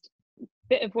first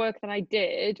bit of work that I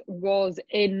did was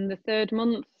in the 3rd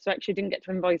month, so I actually didn't get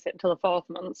to invoice it until the 4th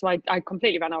month. So I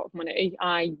completely ran out of money.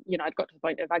 I'd got to the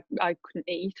point of I couldn't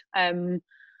eat.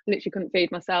 Literally couldn't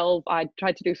feed myself. I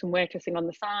tried to do some waitressing on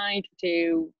the side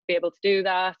to be able to do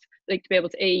that, to be able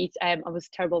to eat. I was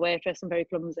a terrible waitress and very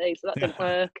clumsy, so that didn't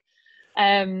work.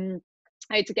 I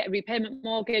had to get a repayment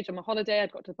mortgage on my holiday.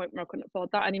 I'd got to the point where I couldn't afford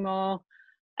that anymore.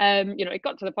 It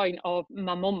got to the point of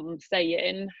my mum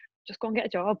saying, just go and get a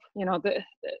job.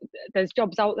 There's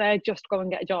jobs out there, just go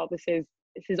and get a job. This is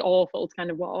awful to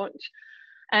kind of watch.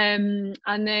 And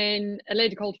then a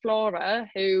lady called Flora,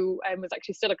 who was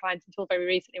actually still a client until very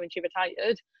recently when she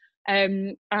retired.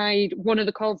 One of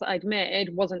the calls that I'd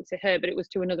made wasn't to her, but it was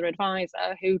to another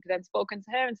advisor who'd then spoken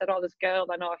to her and said, oh, there's a girl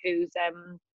I know who's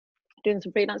doing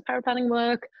some freelance paraplanning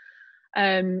work.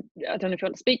 I don't know if you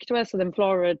want to speak to her. So then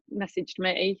Flora messaged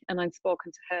me and I'd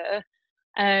spoken to her.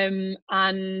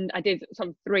 And I did sort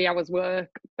of 3 hours work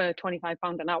for £25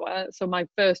 an hour. So my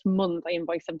first month I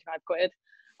invoiced 75 quid.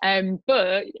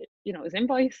 But it was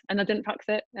invoice and I didn't fax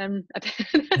it. I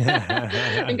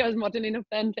think I was modern enough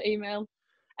then to email.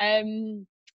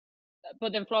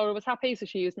 But then Flora was happy, so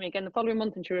she used me again the following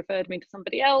month and she referred me to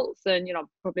somebody else, and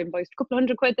probably invoiced a couple of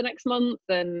 £100 the next month,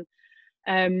 and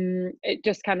it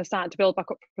just kind of started to build back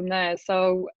up from there.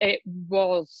 So it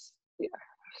was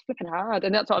flipping hard,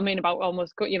 and that's what I mean about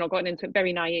almost going into it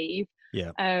very naive.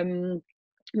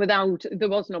 There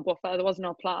was no buffer, there was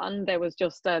no plan. There was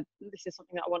just this is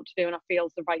something that I want to do and I feel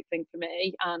is the right thing for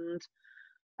me. And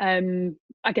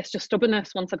I guess just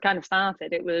stubbornness. Once I'd kind of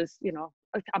started, it was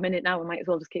I'm in it now, I might as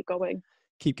well just keep going.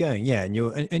 Yeah.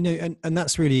 And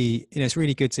that's really, it's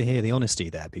really good to hear the honesty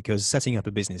there, because setting up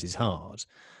a business is hard.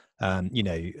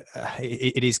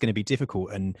 It is going to be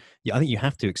difficult, and I think you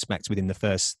have to expect within the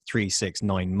first 3, 6,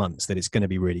 9 months that it's going to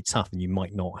be really tough, and you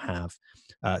might not have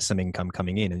some income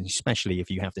coming in, and especially if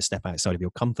you have to step outside of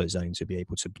your comfort zone to be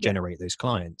able to generate those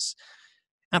clients.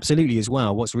 Absolutely, as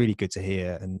well. What's really good to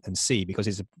hear and see, because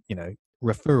it's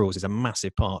referrals is a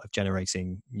massive part of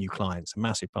generating new clients, a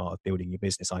massive part of building your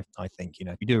business. I think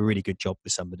if you do a really good job for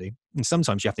somebody, and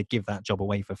sometimes you have to give that job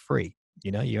away for free.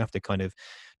 You have to kind of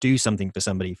do something for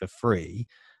somebody for free,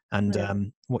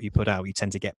 and what you put out, you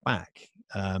tend to get back.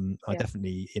 I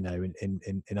definitely, you know,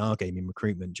 in our game in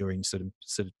recruitment during sort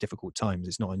of difficult times,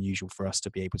 it's not unusual for us to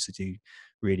be able to do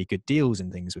really good deals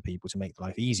and things with people to make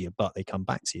life easier, but they come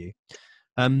back to you.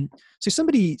 So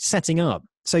somebody setting up,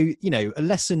 so, you know, a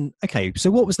lesson. Okay,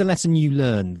 so what was the lesson you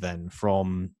learned then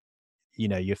from, you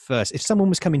know, your first, if someone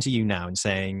was coming to you now and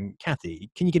saying, Cathi,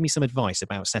 can you give me some advice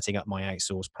about setting up my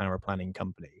outsourced paraplanning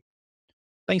company?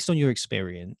 Based on your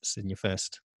experience in your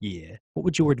first year, what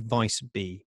would your advice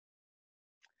be?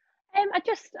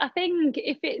 I think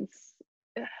if it's,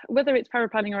 whether it's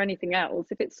paraplanning or anything else,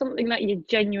 if it's something that you're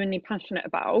genuinely passionate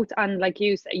about, and like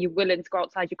you say, you're willing to go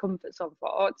outside your comfort zone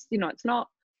for, it's, you know, it's not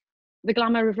the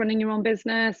glamour of running your own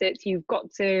business. It's it's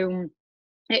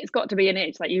got to be an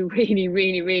itch that you really,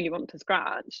 really, really want to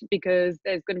scratch, because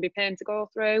there's going to be pain to go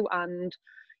through. And,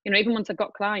 you know, even once I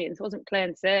got clients, it wasn't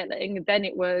plain sailing. Then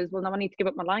it was, well, now I need to give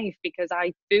up my life, because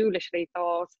I foolishly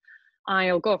thought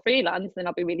I'll go freelance, then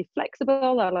I'll be really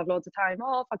flexible. I'll have loads of time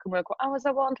off. I can work what hours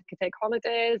I want. I can take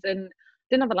holidays, and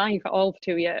didn't have a life at all for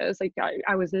 2 years. Like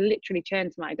I was literally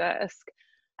chained to my desk.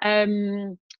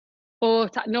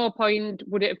 But at no point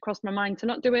would it have crossed my mind to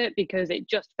not do it, because it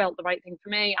just felt the right thing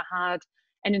for me. I had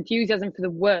an enthusiasm for the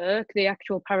work, the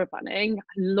actual paraplanning.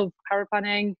 I love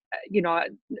paraplanning. You know,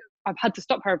 I've had to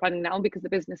stop paraplanning now because the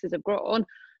businesses have grown,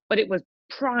 but it was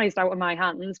prized out of my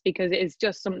hands because it is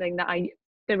just something that I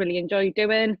thoroughly enjoy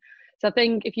doing. So I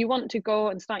think if you want to go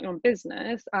and start your own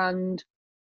business, and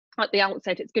at the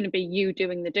outset it's going to be you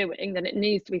doing the doing, then it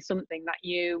needs to be something that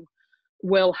you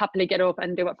will happily get up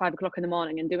and do at 5 o'clock in the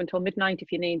morning and do until midnight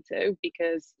if you need to,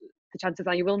 because the chances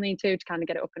are you will need to kind of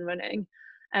get it up and running.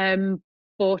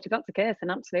 But if that's the case, then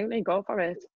absolutely go for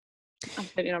it.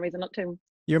 Absolutely no reason not to.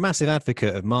 You're a massive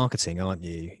advocate of marketing, aren't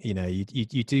you? You know,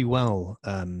 you do well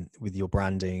with your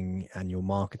branding and your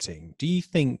marketing. Do you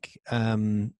think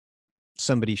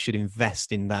somebody should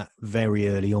invest in that very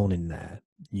early on in their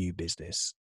new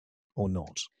business, or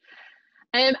not?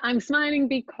 I'm smiling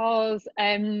because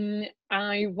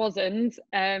I wasn't.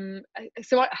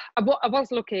 So I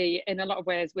was lucky in a lot of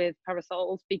ways with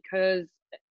parasols, because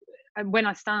when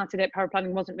I started it,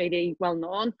 paraplanning wasn't really well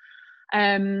known.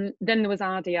 Then there was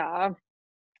RDR.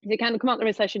 You kind of come out the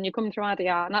recession, you come through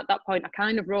RDR, and at that point I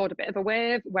kind of rode a bit of a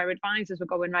wave where advisors were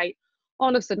going, right, all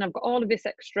of a sudden I've got all of this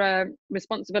extra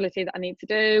responsibility that I need to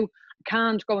do. I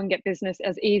can't go and get business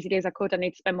as easily as I could. I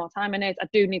need to spend more time on it. I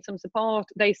do need some support.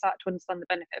 They start to understand the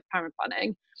benefit of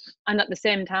paraplanning. And at the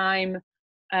same time,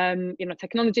 you know,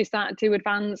 technology started to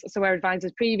advance. So where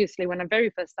advisors previously, when I very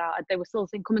first started, they were still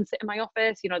saying, come and sit in my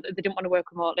office. You know, they didn't want to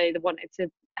work remotely. They wanted to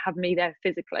have me there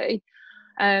physically.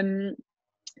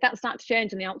 That started to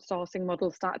change, and the outsourcing model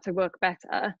started to work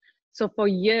better. So for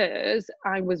years,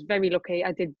 I was very lucky.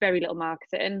 I did very little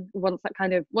marketing.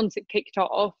 Once it kicked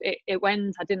off, it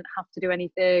went. I didn't have to do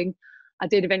anything. I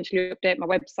did eventually update my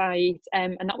website,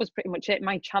 and that was pretty much it.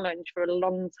 My challenge for a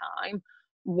long time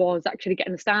was actually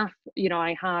getting the staff. You know,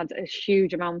 I had a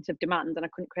huge amount of demand, and I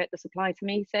couldn't create the supply to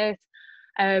meet it.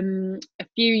 A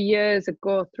few years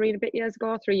ago, 3 years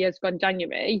ago in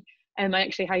January, I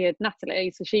actually hired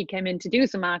Natalie. So she came in to do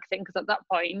some marketing, because at that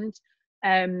point,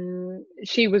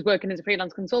 she was working as a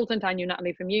freelance consultant. I knew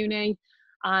Natalie from uni,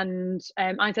 and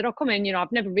I said, oh, come in, you know,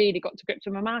 I've never really got to grips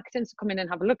with my marketing, so come in and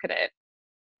have a look at it.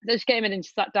 So she came in and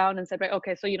she sat down and said, right,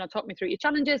 okay, so, you know, talk me through your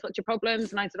challenges, what's your problems?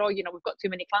 And I said, oh, you know, we've got too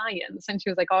many clients. And she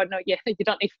was like, oh, no, yeah, you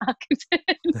don't need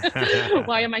marketing.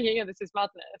 Why am I here? This is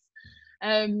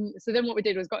madness. So then what we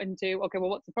did was got into, okay,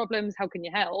 well, what's the problems? How can you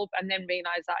help? And then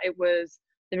realised that it was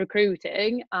the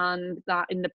recruiting, and that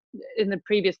in the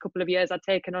previous couple of years I'd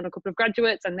taken on a couple of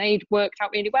graduates, and they'd worked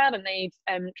out really well, and they'd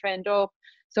trained up.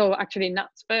 So actually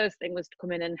Nat's first thing was to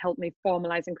come in and help me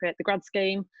formalise and create the grad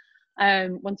scheme.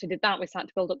 Once we did that, we started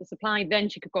to build up the supply. Then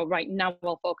she could go, right, now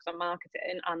I'll focus on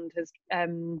marketing, and has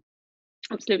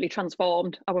absolutely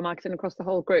transformed our marketing across the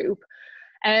whole group.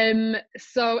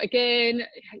 So again,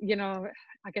 you know,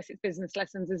 I guess it's business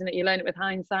lessons, isn't it? You learn it with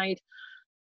hindsight.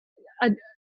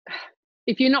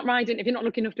 If you're not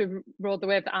lucky enough to rode the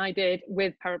wave that I did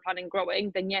with paraplanning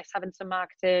growing, then yes, having some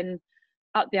marketing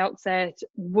at the outset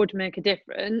would make a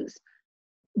difference.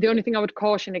 The only thing I would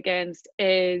caution against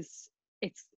is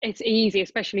it's easy,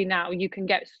 especially now. You can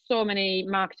get so many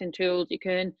marketing tools. You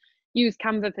can use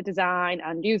Canva for design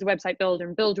and use a website builder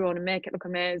and build your own and make it look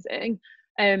amazing.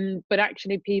 But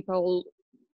actually people,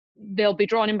 they'll be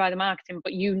drawn in by the marketing,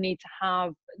 but you need to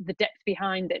have the depth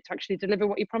behind it to actually deliver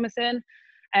what you're promising.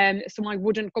 So I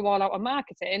wouldn't go all out on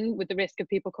marketing with the risk of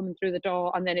people coming through the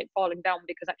door and then it falling down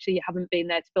because actually you haven't been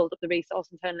there to build up the resource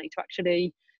internally to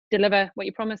actually deliver what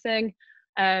you're promising.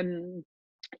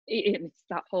 It's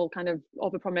that whole kind of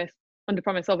overpromise, under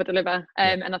promise, over deliver.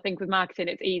 And I think with marketing,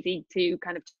 it's easy to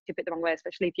kind of tip it the wrong way,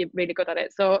 especially if you're really good at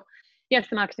it. So yes,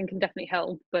 the marketing can definitely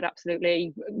help, but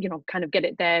absolutely, you know, kind of get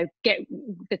it there, get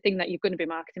the thing that you're going to be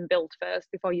marketing built first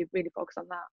before you really focus on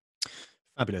that.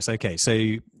 Fabulous. Okay, so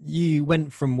you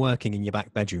went from working in your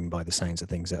back bedroom, by the sounds of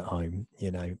things, at home,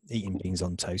 you know, eating beans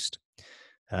on toast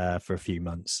for a few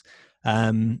months.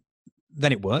 Then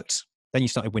it worked. Then you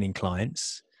started winning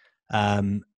clients,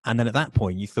 and then at that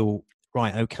point you thought,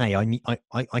 right, okay,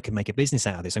 I can make a business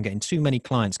out of this. I'm getting too many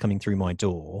clients coming through my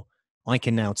door. I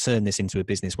can now turn this into a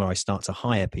business where I start to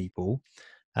hire people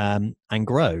and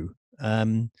grow.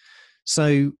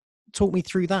 So talk me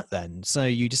through that then. So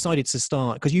you decided to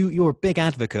start, because you're a big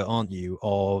advocate, aren't you,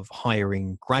 of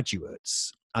hiring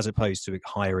graduates as opposed to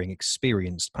hiring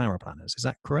experienced power planners. Is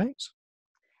that correct?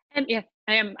 Yeah,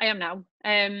 I am now.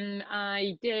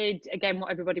 I did, again,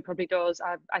 what everybody probably does.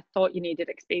 I thought you needed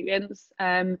experience.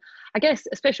 I guess,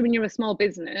 especially when you're a small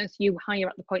business, you hire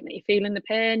at the point that you're feeling the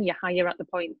pain. You hire at the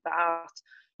point that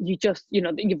you just, you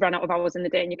know, you've run out of hours in the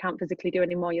day and you can't physically do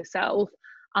any more yourself.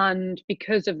 And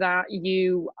because of that,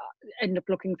 you end up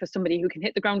looking for somebody who can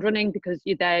hit the ground running, because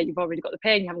you're there, you've already got the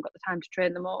pay, and you haven't got the time to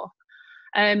train them up.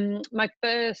 My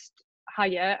first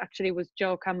hire actually was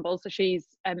Jo Campbell. So she's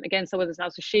again still with us now.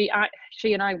 So she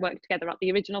and I worked together at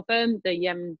the original firm,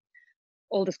 the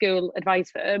older school advice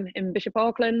firm in Bishop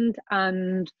Auckland,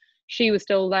 and she was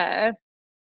still there.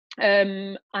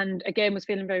 And again was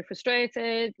feeling very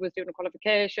frustrated, was doing the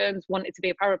qualifications, wanted to be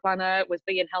a paraplanner, was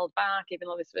being held back even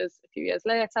though this was a few years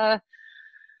later.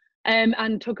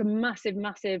 And took a massive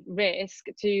risk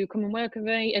to come and work with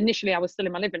me. Initially I was still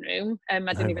in my living room. I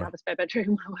didn't even have a spare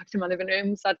bedroom. I worked in my living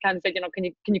room, so I'd kind of said, you know, can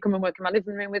you come and work in my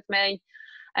living room with me?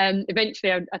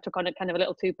 Eventually I took on a kind of a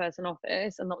little 2-person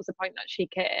office, and that was the point that she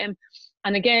came.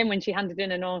 And again, when she handed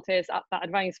in a notice at that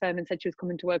advice firm and said she was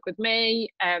coming to work with me,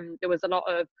 there was a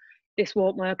lot of, this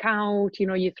won't work out, you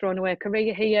know, you're throwing away a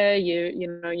career here, you're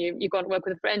going to work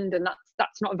with a friend, and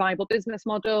that's not a viable business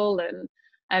model,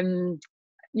 and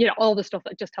you know, all the stuff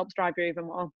that just helps drive you even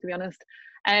more, to be honest.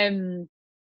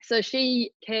 So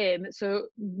she came. So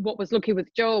what was lucky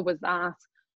with Jo was that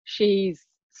she's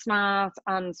smart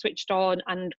and switched on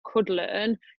and could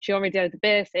learn. She already had the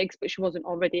basics, but she wasn't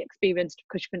already experienced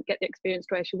because she couldn't get the experience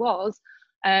to where she was.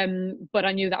 But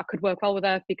I knew that I could work well with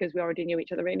her because we already knew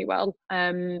each other really well.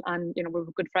 And, you know, we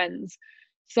were good friends.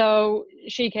 So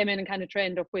she came in and kind of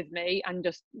trained up with me and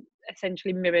just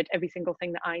essentially mirrored every single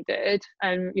thing that I did.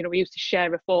 And, you know, we used to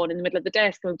share a phone in the middle of the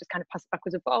desk, and we just kind of pass it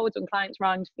backwards and forwards when clients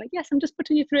rang, like, yes, I'm just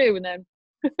putting you through. And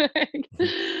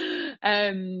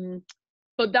then,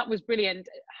 but that was brilliant.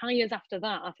 Hires after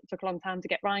that, it took a long time to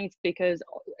get right, because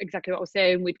exactly what I was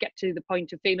saying, we'd get to the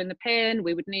point of feeling the pain.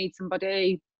 We would need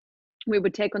somebody. We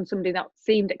would take on somebody that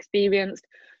seemed experienced,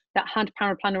 that had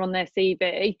Paraplanner on their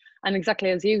CV, and exactly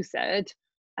as you said,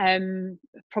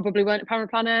 probably weren't a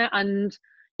Paraplanner, and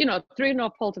you know, through no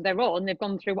fault of their own, they've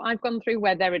gone through what I've gone through,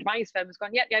 where their advice firm has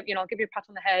gone, yep, you know, I'll give you a pat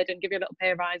on the head and give you a little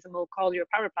pay rise, and we'll call you a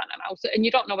Paraplanner now. So, and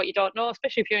you don't know what you don't know,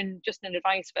 especially if you're in just an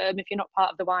advice firm. If you're not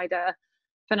part of the wider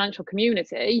financial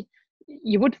community,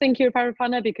 you would think you're a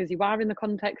Paraplanner because you are in the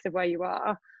context of where you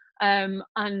are.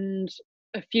 And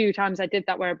a few times I did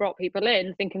that, where I brought people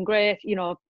in thinking, great, you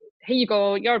know, here you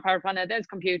go, you're a Paraplanner, there's a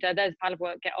computer, there's a pile of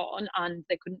work, get on, and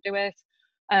they couldn't do it.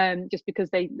 Just because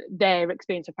their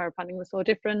experience of paraplanning was so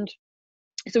different.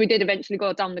 So we did eventually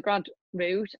go down the grad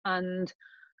route, and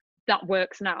that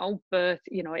works now, but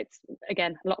you know, it's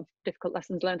again a lot of difficult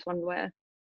lessons learned along the way.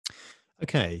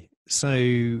 Okay, so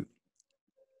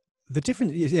the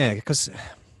difference, because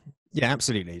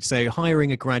absolutely. So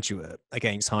hiring a graduate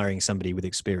against hiring somebody with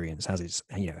experience has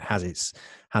its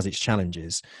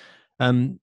challenges.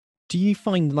 Do you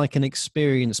find like an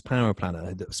experienced power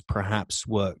planner that's perhaps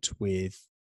worked with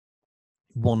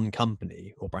one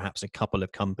company or perhaps a couple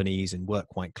of companies and work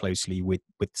quite closely with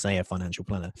say a financial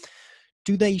planner,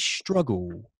 do they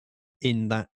struggle in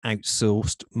that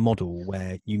outsourced model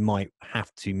where you might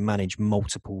have to manage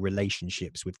multiple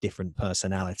relationships with different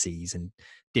personalities and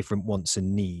different wants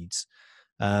and needs,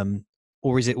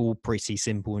 or is it all pretty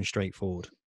simple and straightforward?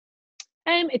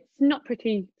 It's not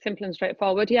pretty simple and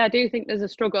straightforward. I do think there's a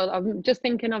struggle. I'm just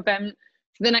thinking of so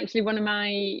then actually one of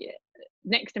my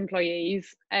next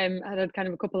employees had kind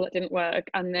of a couple that didn't work,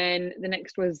 and then the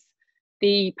next was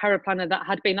the paraplanner that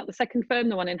had been at the second firm,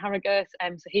 the one in Harrogate.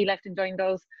 So he left and joined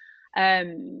us,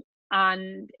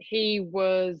 and he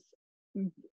was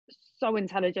so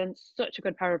intelligent, such a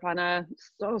good paraplanner,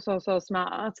 so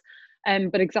smart.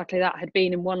 But exactly that, had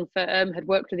been in one firm, had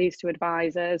worked with these two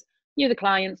advisors, knew the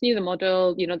clients, knew the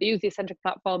model, you know, they used the Eccentric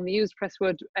platform, they used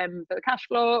Presswood for the cash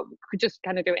flow, could just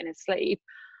kind of do it in his sleep.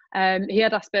 He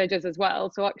had Asperger's as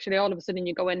well. So actually all of a sudden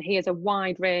you go in, he has a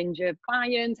wide range of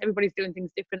clients, everybody's doing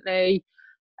things differently.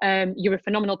 You're a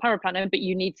phenomenal paraplanner, but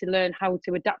you need to learn how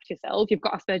to adapt yourself. You've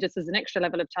got Asperger's as an extra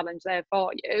level of challenge there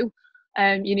for you.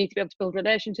 You need to be able to build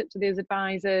relationships with those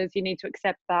advisors. You need to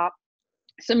accept that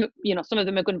some of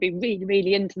them are going to be really,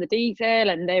 really into the detail,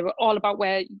 and they're all about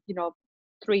where,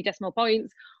 3 decimal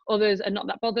points. Others are not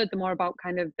that bothered. They're more about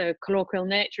kind of the colloquial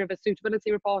nature of a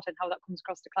suitability report and how that comes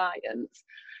across to clients.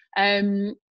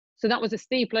 So that was a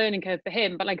steep learning curve for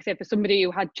him. But like I said, for somebody who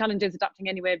had challenges adapting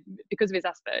anyway because of his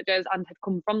Asperger's and had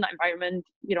come from that environment,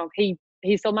 he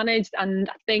still managed. And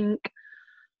I think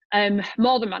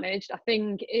more than managed, I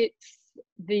think it's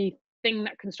the thing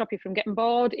that can stop you from getting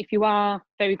bored. If you are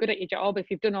very good at your job, if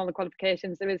you've done all the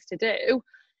qualifications there is to do,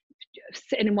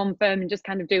 sitting in one firm and just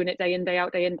kind of doing it day in, day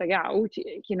out,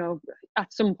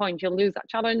 at some point you'll lose that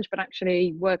challenge. But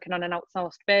actually working on an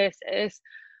outsourced basis,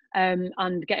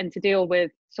 and getting to deal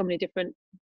with so many different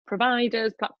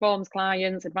providers, platforms,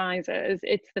 clients, advisors,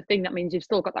 it's the thing that means you've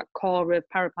still got that core of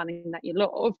paraplanning that you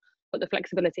love, but the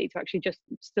flexibility to actually just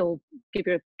still give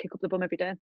you a kick up the bum every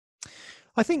day.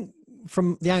 I think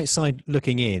from the outside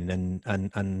looking in,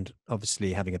 and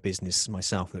obviously having a business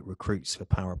myself that recruits for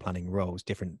power planning roles,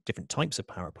 different types of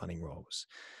power planning roles,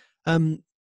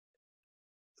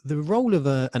 the role of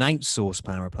an outsourced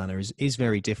power planner is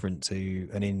very different to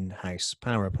an in-house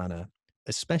power planner,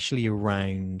 especially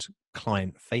around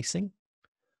client facing.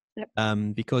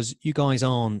 Yep. Because you guys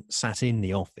aren't sat in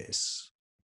the office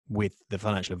with the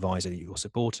financial advisor that you're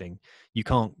supporting. You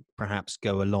can't perhaps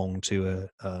go along to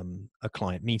a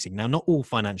client meeting. Now, not all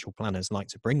financial planners like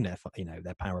to bring their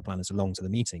power planners along to the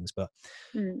meetings, but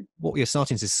what we're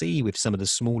starting to see with some of the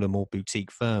smaller, more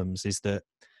boutique firms is that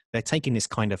they're taking this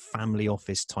kind of family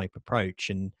office type approach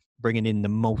and bringing in the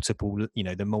multiple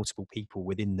people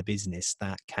within the business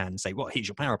that can say, well, he's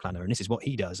your power planner and this is what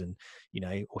he does, and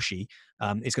or she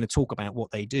is going to talk about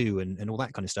what they do and all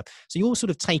that kind of stuff. So you're sort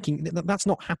of taking, that's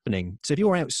not happening. So if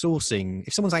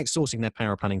someone's outsourcing their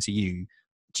power planning to you,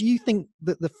 do you think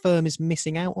that the firm is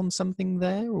missing out on something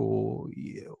there, or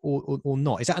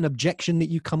not? Is that an objection that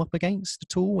you come up against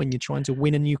at all when you're trying to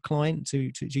win a new client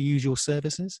to use your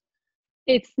services?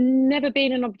 It's never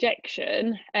been an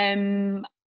objection. It's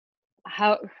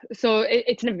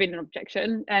never been an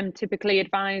objection. Typically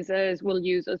advisors will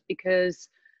use us because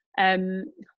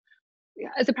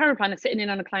as a paraplanner, sitting in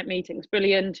on a client meeting is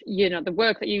brilliant. The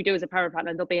work that you do as a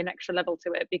paraplanner, there'll be an extra level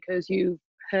to it because you've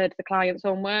heard the client's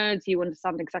own words, you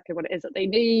understand exactly what it is that they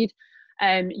need.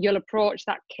 You'll approach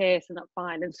that case and that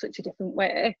file in such a different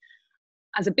way.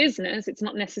 As a business, it's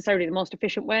not necessarily the most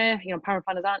efficient way.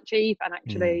 Paraplanners aren't cheap, and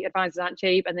actually advisors aren't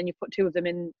cheap, and then you put 2 of them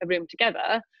in a room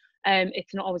together.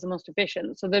 It's not always the most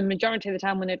efficient. So the majority of the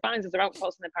time when advisors are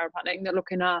outsourcing their paraplanning, they're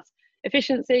looking at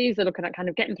efficiencies, they're looking at kind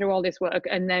of getting through all this work,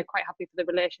 and they're quite happy for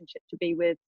the relationship to be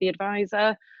with the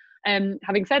advisor.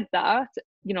 Having said that,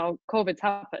 COVID's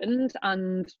happened,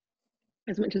 and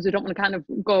as much as we don't want to kind of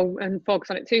go and focus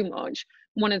on it too much,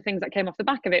 one of the things that came off the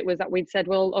back of it was that we'd said,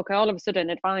 well, okay, all of a sudden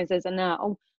advisors are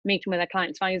now meeting with their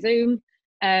clients via Zoom.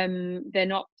 They're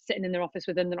not sitting in their office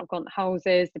with them, they're not going to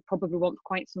houses, they probably won't for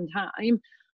quite some time.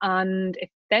 And if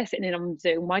they're sitting in on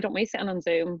Zoom, why don't we sit in on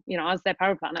Zoom? As their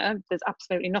power planner, there's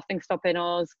absolutely nothing stopping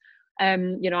us.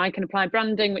 I can apply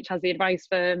branding, which has the advice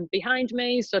firm behind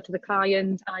me. So to the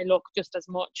client, I look just as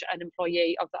much an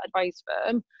employee of that advice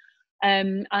firm.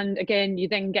 And again, you're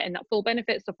then getting that full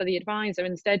benefit. So for the advisor,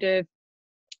 instead of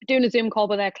doing a Zoom call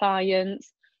with their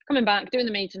clients, coming back, doing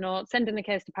the meeting notes, sending the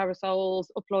case to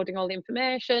Parasols, uploading all the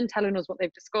information, telling us what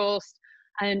they've discussed,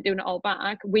 and doing it all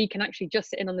back, we can actually just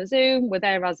sit in on the Zoom. We're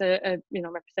there as a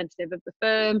representative of the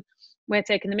firm. We're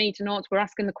taking the meeting notes. We're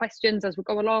asking the questions as we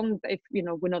go along. If we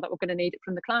know that we're going to need it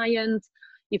from the client.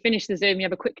 You finish the Zoom, you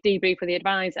have a quick debrief with the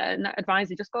advisor, and that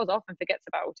advisor just goes off and forgets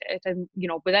about it. And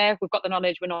we're there, we've got the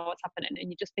knowledge, we know what's happening,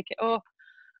 and you just pick it up.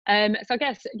 So I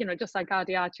guess just like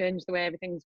RDR changed the way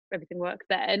everything worked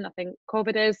then, I think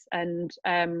COVID is, and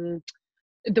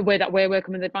the way that we're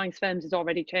working with advice firms is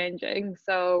already changing.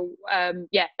 So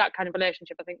that kind of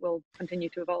relationship I think will continue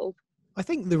to evolve. I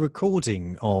think the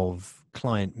recording of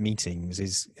client meetings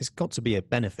is got to be a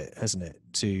benefit, hasn't it,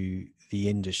 to the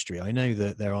industry? I know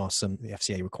that there are some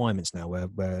FCA requirements now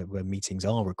where meetings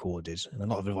are recorded, and a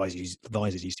lot of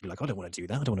advisors used to be like, I don't want to do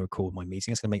that. I don't want to record my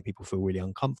meeting. It's going to make people feel really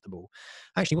uncomfortable.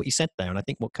 Actually, what you said there, and I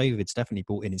think what COVID's definitely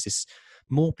brought in, is this: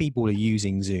 more people are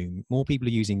using Zoom, more people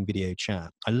are using video chat.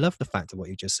 I love the fact of what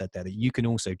you just said there, that you can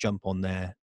also jump on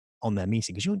their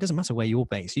meeting, because it doesn't matter where you're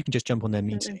based. You can just jump on their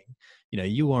meeting.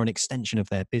 You are an extension of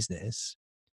their business.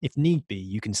 if need be,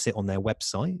 you can sit on their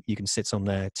website, you can sit on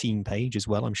their team page as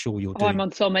well. I'm sure you're doing. I'm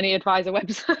on so many advisor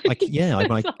websites.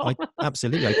 I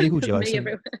absolutely. I googled you.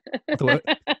 I thought,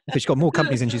 she's got more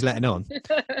companies than she's letting on.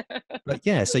 But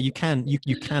yeah, so you can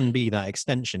be that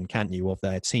extension, can't you, of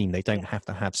their team? They don't have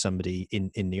to have somebody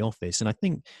in the office. And I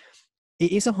think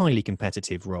it is a highly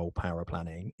competitive role,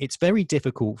 paraplanning. It's very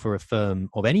difficult for a firm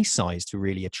of any size to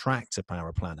really attract a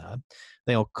paraplanner.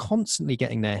 They are constantly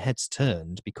getting their heads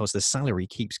turned because the salary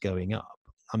keeps going up.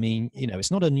 I mean, it's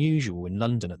not unusual in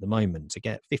London at the moment to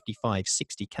get 55,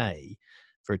 60K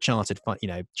for a chartered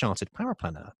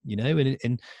paraplanner,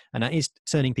 and that is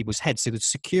turning people's heads. So the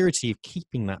security of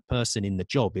keeping that person in the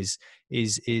job is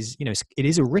it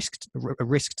is a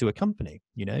risk to a company,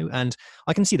 and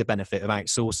I can see the benefit of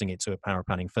outsourcing it to a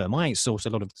paraplanning firm. I outsource a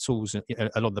lot of the tools,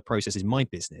 a lot of the processes in my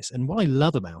business, and what I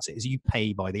love about it is you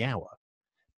pay by the hour.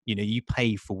 You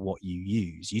pay for what you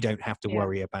use. You don't have to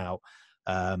worry about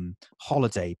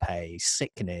holiday pay,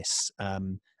 sickness,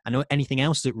 and anything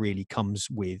else that really comes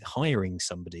with hiring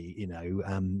somebody,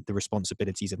 the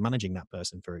responsibilities of managing that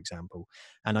person, for example.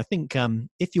 And I think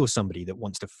if you're somebody that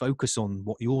wants to focus on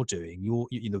what you're doing,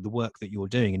 the work that you're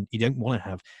doing, and you don't want to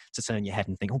have to turn your head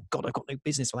and think, oh God, I've got no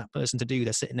business for that person to do.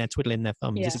 They're sitting there twiddling their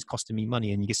thumbs. This is costing me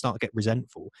money. And you can start to get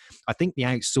resentful. I think the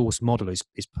outsourced model is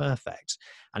perfect.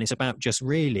 And it's about just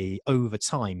really over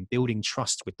time building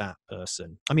trust with that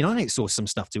person. I mean, I outsourced some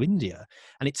stuff to India,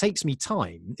 and it took me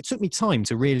time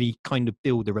to really kind of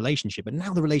build the relationship. But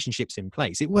now the relationship's in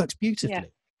place. It works beautifully.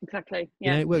 Yeah, exactly.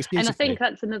 Yeah. It works beautifully. And I think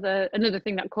that's another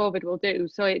thing that COVID will do.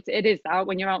 So it is that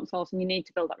when you're outsourcing, you need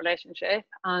to build that relationship.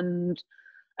 And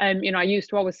I used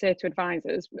to always say to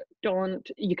advisors,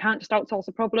 you can't just outsource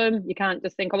a problem. You can't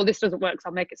just think, oh, well, this doesn't work, so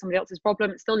I'll make it somebody else's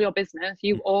problem. It's still your business.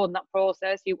 You own that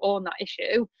process. You own that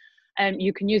issue.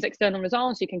 You can use external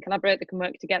resource. You can collaborate. They can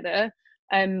work together.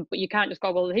 But you can't just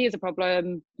go, well, here's a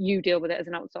problem. You deal with it as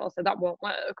an outsourcer. That won't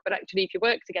work. But actually, if you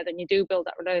work together and you do build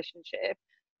that relationship,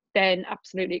 then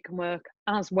absolutely it can work,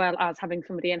 as well as having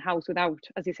somebody in-house without,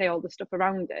 as you say, all the stuff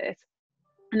around it.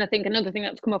 And I think another thing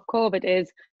that's come off COVID is,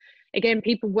 again,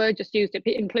 people were just used to,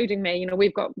 including me,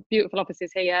 we've got beautiful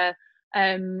offices here.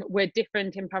 We're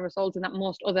different in parasols in that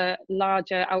most other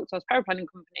larger outsourced paraplanning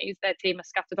companies, their team are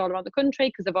scattered all around the country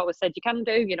because they've always said you can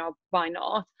do, why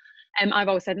not? I've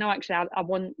always said, no, actually, I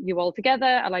want you all together.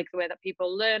 I like the way that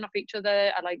people learn off each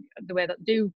other. I like the way that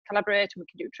do collaborate and we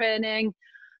can do training.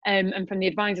 And from the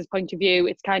advisor's point of view,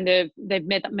 it's kind of, they've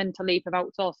made that mental leap of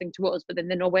outsourcing to us, but then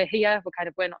they know we're here.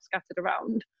 We're not scattered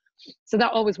around. So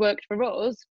that always worked for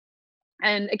us.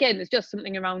 And again, there's just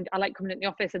something around, I like coming in the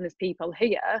office and there's people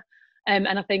here. And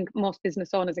I think most business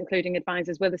owners, including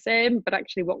advisors, were the same. But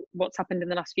actually what's happened in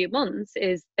the last few months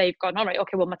is they've gone, all right,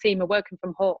 okay, well, my team are working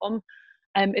from home.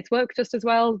 It's worked just as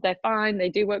well. They're fine. They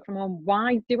do work from home.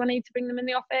 Why do I need to bring them in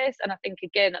the office? And I think,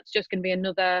 again, that's just going to be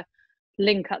another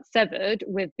link that's severed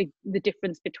with the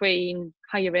difference between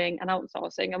hiring and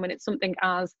outsourcing. And when it's something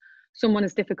as someone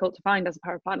is difficult to find as a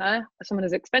paraplanner, someone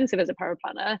as expensive as a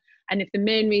paraplanner, and if the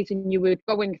main reason you were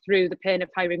going through the pain of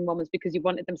hiring one was because you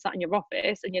wanted them sat in your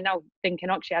office, and you're now thinking,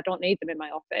 actually, I don't need them in my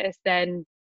office, then,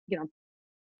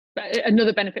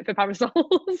 another benefit for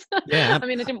parasols. Yeah. I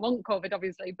mean, I didn't want COVID,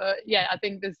 obviously, but yeah, I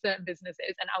think there's certain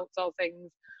businesses, and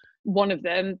outsourcing's one of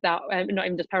them, that not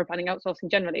even just paraplanning,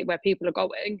 outsourcing generally, where people are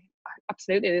going,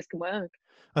 absolutely, this can work.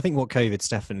 I think what COVID's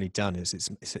definitely done is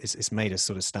it's made us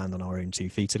sort of stand on our own 2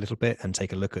 feet a little bit and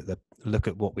take a look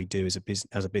at what we do as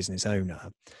a business owner,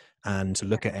 and to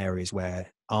look at areas where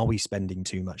are we spending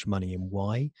too much money and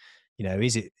why?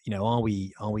 Is it, are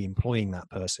we employing that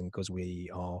person because we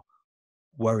are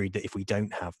worried that if we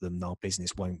don't have them, our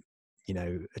business won't,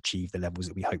 achieve the levels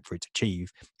that we hope for it to achieve?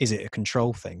 Is it a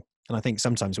control thing? And I think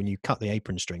sometimes when you cut the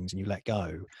apron strings and you let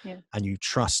go, and you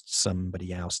trust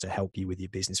somebody else to help you with your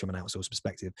business from an outsourced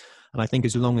perspective, and I think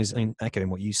as long as, and echoing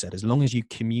what you said, as long as you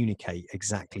communicate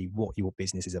exactly what your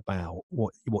business is about,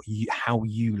 how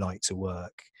you like to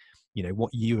work,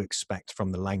 what you expect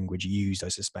from the language used, I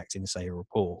suspect, in, say, a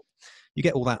report, you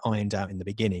get all that ironed out in the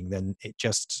beginning, then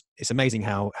it's amazing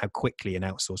how quickly an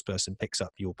outsourced person picks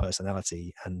up your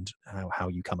personality and how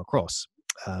you come across.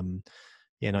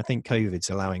 And I think COVID's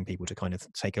allowing people to kind of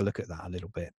take a look at that a little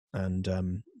bit,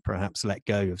 and perhaps let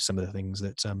go of some of the things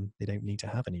that they don't need to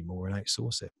have anymore and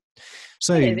outsource it.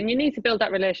 So it is, and you need to build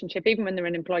that relationship even when they're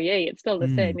an employee. It's still the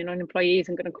same. An employee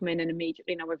isn't going to come in and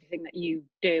immediately know everything that you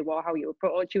do or how you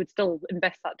approach. You would still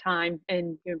invest that time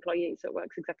in your employee, so it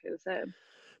works exactly the same.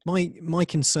 My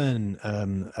concern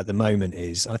at the moment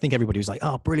is, I think everybody was like,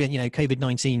 "Oh, brilliant!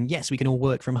 COVID-19. Yes, we can all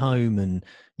work from home, and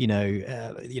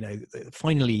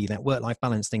finally that work-life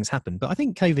balance things happen." But I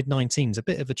think COVID-19 is a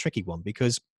bit of a tricky one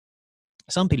because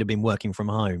some people have been working from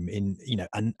home and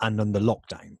under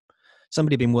lockdown.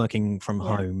 Somebody have been working from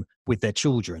Yeah, home with their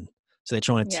children, so they're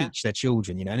trying to yeah, teach their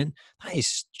children, and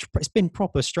it's been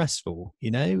proper stressful,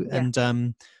 yeah,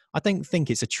 and I don't think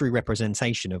it's a true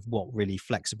representation of what really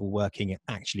flexible working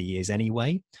actually is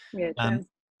anyway. yeah, um, true.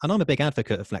 and I'm a big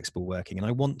advocate of flexible working, and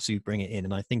I want to bring it in,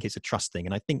 and I think it's a trust thing.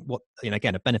 And I think what,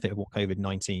 again, a benefit of what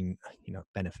COVID-19,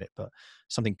 benefit, but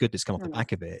something good that's come off I the know.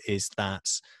 back of it is that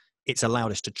it's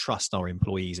allowed us to trust our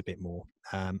employees a bit more.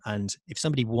 And if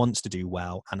somebody wants to do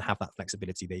well and have that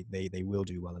flexibility, they will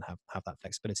do well and have that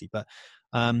flexibility. But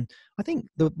I think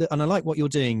and I like what you're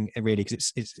doing, really,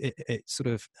 because it sort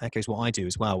of echoes what I do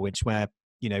as well, where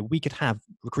we could have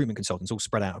recruitment consultants all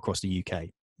spread out across the UK.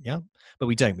 Yeah, but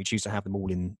we don't. We choose to have them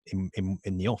all in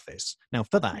the office. Now,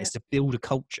 for that, Yeah, is to build a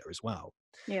culture as well.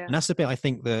 yeah, And that's the bit I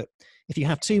think that if you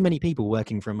have too many people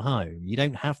working from home, you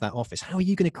don't have that office. How are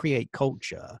you going to create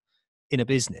culture in a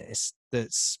business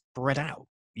that's spread out?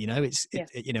 yeah,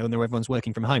 And everyone's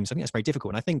working from home. So I think that's very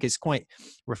difficult. And I think it's quite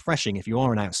refreshing if you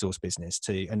are an outsourced business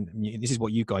and this is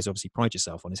what you guys obviously pride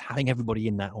yourself on, is having everybody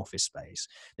in that office space.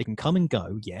 They can come and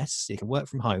go. Yes, you can work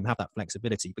from home, have that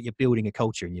flexibility, but you're building a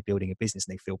culture and you're building a business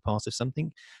and they feel part of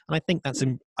something. And I think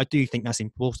yeah, I do think that's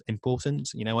important.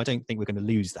 I don't think we're going to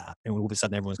lose that. And all of a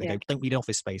sudden everyone's going to yeah, go, don't need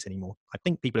office space anymore. I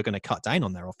think people are going to cut down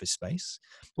on their office space.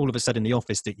 All of a sudden the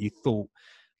office that you thought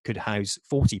could house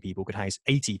 40 people could house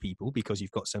 80 people because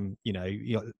you've got some,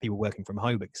 people working from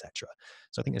home, etc.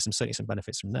 So I think there's certainly some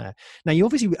benefits from there. Now, you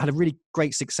obviously had a really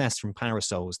great success from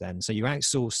Parasols then. So you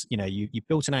outsource, you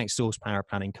built an outsourced power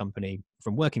planning company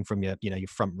from working from your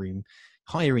front room,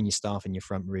 hiring your staff in your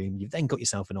front room. You've then got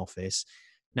yourself an office.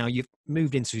 Now you've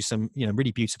moved into some,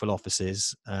 really beautiful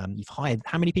offices. You've hired,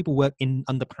 how many people work in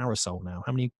under Parasol now?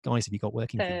 How many guys have you got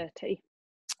working for you? 30,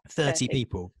 30 30.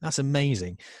 people. That's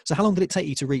amazing. So how long did it take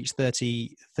you to reach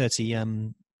 30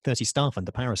 staff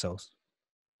under Parasols?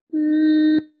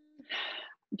 Mm,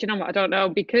 do you know what? I don't know,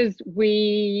 because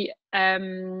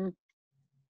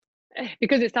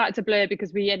because it started to blur,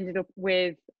 because we ended up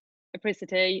with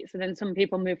Apricity. So then some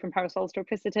people moved from Parasols to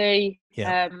Apricity.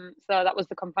 Yeah. So that was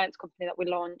the compliance company that we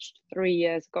launched 3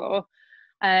 years ago.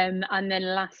 And then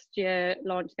last year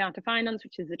launched the Art of Finance,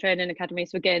 which is the training academy.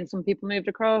 So again, some people moved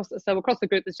across. So across the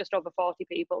group, there's just over 40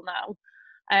 people now.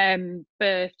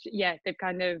 But yeah, they've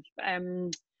kind of,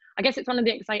 I guess it's one of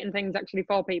the exciting things actually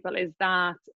for people is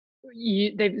that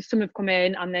some have come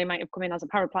in and they might have come in as a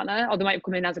paraplanner, or they might have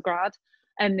come in as a grad,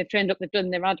 and they've trained up, they've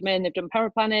done their admin, they've done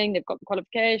paraplanning, they've got the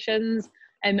qualifications.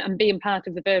 And being part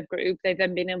of the Verve Group, they've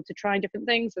then been able to try different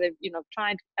things. So they've,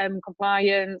 tried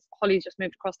compliance. Holly's just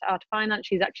moved across to Art of Finance.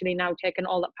 She's actually now taken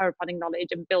all that paraplanning knowledge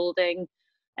and building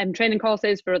training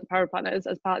courses for other paraplanners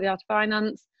as part of the Art of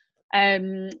Finance.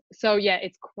 So yeah,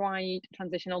 it's quite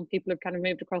transitional. People have kind of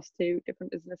moved across to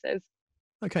different businesses.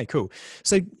 Okay, cool.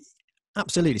 So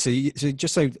absolutely. So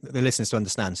just so the listeners to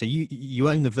understand, so you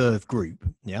own the Verve Group,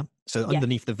 yeah? So Yeah,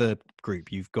 underneath the Verve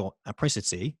Group, you've got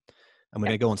Apricity, and we're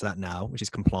yeah, going to go on to that now, which is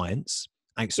compliance,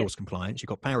 yeah, outsourced compliance. You've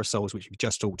got Parasols, which we've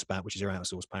just talked about, which is your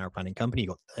outsourced power planning company.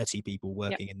 You've got 30 people yeah,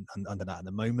 working under that at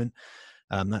the moment.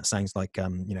 That sounds like a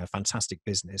fantastic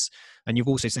business. And you've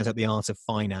also set up the Art of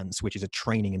Finance, which is a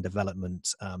training and development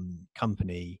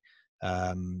company.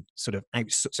 Sort of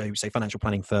so say financial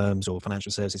planning firms or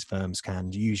financial services firms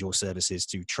can use your services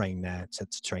to train their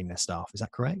staff. Is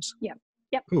that correct? yeah,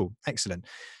 yeah. Cool, excellent.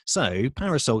 So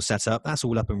Parasol set up, that's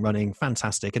all up and running,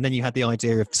 fantastic. And then you had the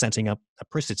idea of setting up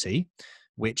Apricity,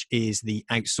 which is the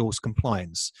outsourced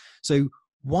compliance. So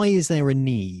why is there a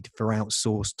need for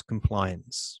outsourced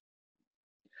compliance?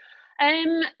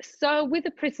 So with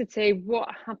Apricity, what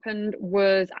happened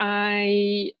was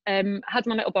I had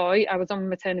my little boy. I was on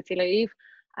maternity leave.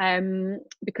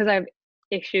 Because I have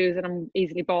issues and I'm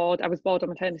easily bored. I was bored on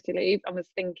maternity leave and was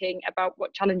thinking about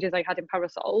what challenges I had in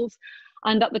Parasols.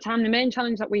 And at the time, the main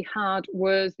challenge that we had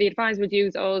was the advisor would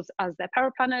use us as their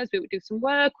paraplanners. We would do some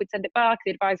work, we'd send it back,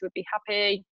 the advisor would be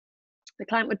happy, the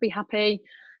client would be happy.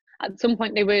 At some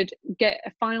point, they would get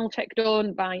a final check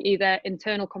done by either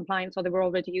internal compliance or they were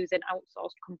already using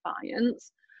outsourced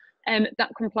compliance.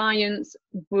 That compliance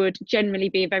would generally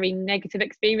be a very negative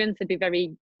experience. They'd be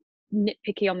very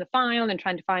nitpicky on the file and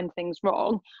trying to find things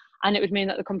wrong. And it would mean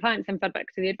that the compliance then fed back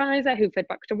to the advisor, who fed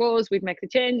back to us. We'd make the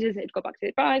changes, it'd go back to the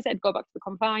advisor, it'd go back to the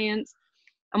compliance.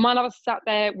 And while I was sat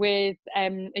there with a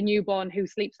newborn who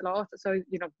sleeps a lot, so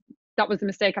that was the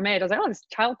mistake I made. I was like, oh, this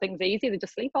child thing's easy. They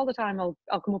just sleep all the time. I'll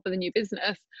come up with a new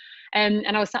business. And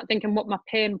I was sat thinking what my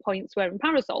pain points were in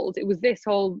parasols. It was this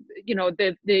whole,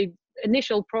 the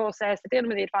initial process, dealing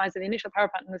with the advisor, the initial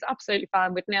paraplanning was absolutely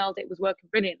fine. We'd nailed it. It was working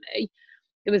brilliantly.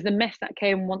 It was the mess that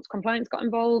came once compliance got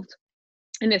involved,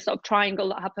 in this sort of triangle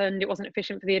that happened. It wasn't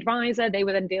efficient for the advisor. They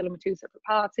were then dealing with two separate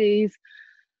parties.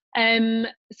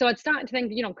 So I'd started to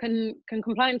think, can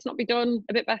compliance not be done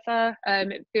a bit better?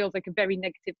 It feels like a very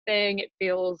negative thing. It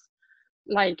feels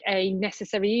like a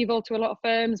necessary evil to a lot of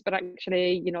firms, but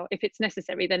actually, if it's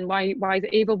necessary, then why is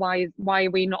it evil? Why are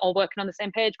we not all working on the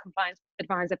same page, compliance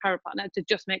advisor, paraplanner, to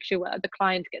just make sure the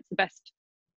client gets the best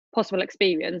possible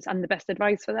experience and the best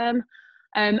advice for them?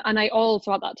 And I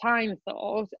also at that time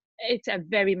thought it's a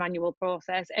very manual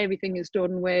process. Everything is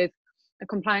done with a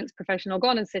compliance professional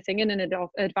going and sitting in an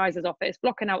advisor's office,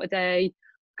 blocking out a day,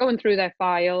 going through their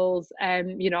files.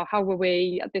 How were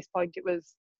we at this point? It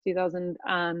was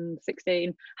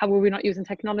 2016. How were we not using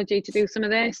technology to do some of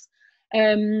this?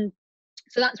 So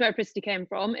that's where Apricity came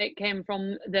from. It came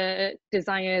from the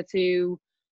desire to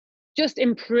just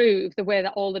improve the way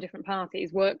that all the different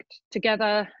parties worked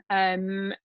together.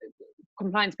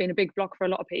 Compliance being a big block for a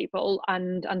lot of people,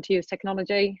 and to use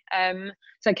technology.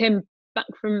 So I came back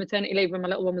from maternity leave when my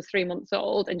little one was 3 months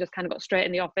old, and just kind of got straight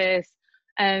in the office.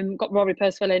 Got Rory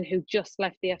Percival in, who just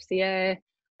left the FCA.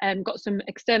 Got some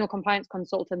external compliance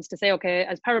consultants to say, okay,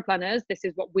 as paraplanners, this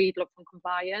is what we'd look from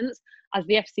compliance. As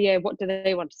the FCA, what do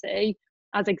they want to see?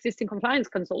 As existing compliance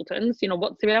consultants,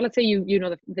 what's the reality? You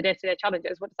know the day-to-day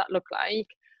challenges. What does that look like?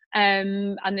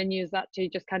 And then use that to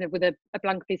just kind of with a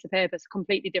blank piece of paper. It's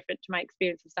completely different to my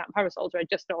experience of starting parasols, where I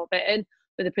just thought of it in.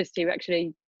 With Apricity, we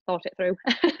actually thought it through,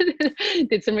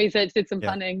 did some research, did some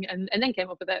planning, and then came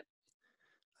up with it.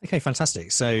 Okay,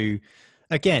 fantastic. So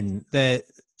again, there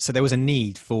was a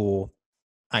need for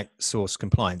outsourced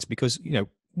compliance, because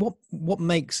what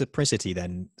makes Apricity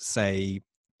then, say,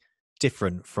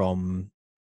 different from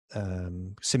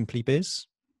Simply Biz?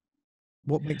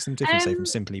 What makes them different, say, from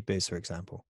Simply Biz, for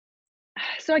example?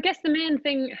 So I guess the main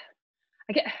thing,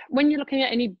 when you're looking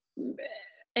at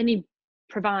any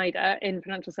provider in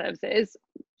financial services,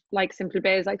 like Simply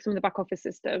Biz, like some of the back office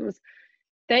systems,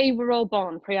 they were all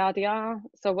born pre-RDR.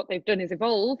 So what they've done is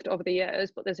evolved over the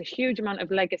years, but there's a huge amount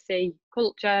of legacy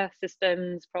culture,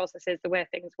 systems, processes, the way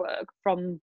things work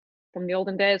from the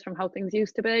olden days, from how things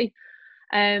used to be.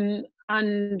 And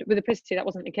with Apricity, that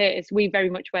wasn't the case. We very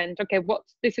much went, okay,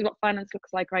 this is what finance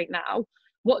looks like right now.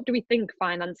 What do we think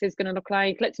finance is going to look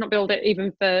like? Let's not build it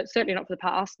certainly not for the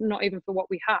past, not even for what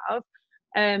we have.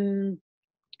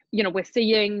 We're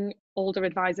seeing older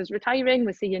advisors retiring.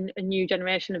 We're seeing a new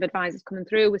generation of advisors coming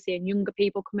through. We're seeing younger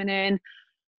people coming in.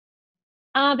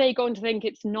 Are they going to think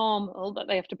it's normal that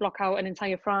they have to block out an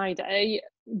entire Friday,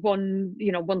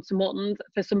 once a month,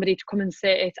 for somebody to come and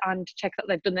sit and check that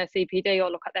they've done their CPD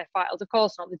or look at their files? Of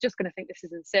course not. They're just going to think this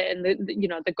is insane.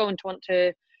 They're going to want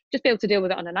to just be able to deal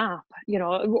with it on an app.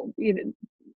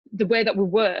 The way that we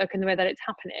work and the way that it's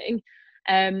happening,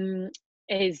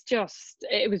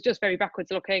 it was just very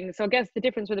backwards looking. So I guess the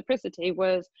difference with Apricity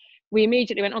was we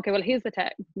immediately went, okay, well, here's the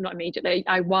tech. Not immediately.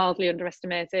 I wildly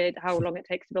underestimated how long it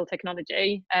takes to build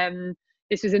technology.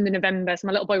 This was in the November. So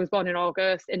my little boy was born in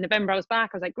August. In November, I was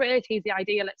back. I was like, great, here's the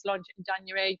idea. Let's launch it in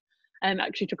January.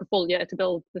 Actually took a full year to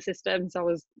build the system. So I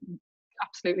was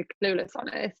absolutely clueless on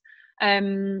it.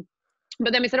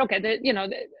 But then we said, okay,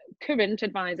 the current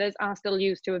advisors are still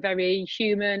used to a very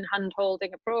human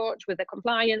hand-holding approach with the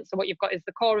compliance. So what you've got is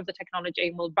the core of the technology,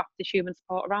 and we'll wrap the human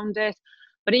support around it.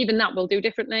 But even that we'll do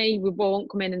differently. We won't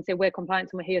come in and say, we're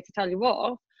compliance and we're here to tell you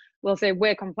off. We'll say,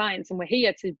 we're compliance and we're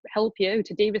here to help you,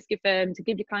 to de-risk your firm, to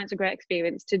give your clients a great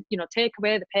experience, to, take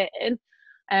away the pain.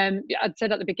 I'd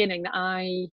said at the beginning that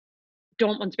I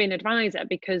don't want to be an advisor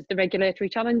because the regulatory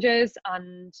challenges,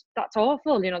 and that's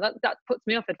awful. That puts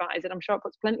me off advising. I'm sure it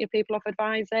puts plenty of people off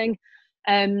advising.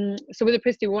 So with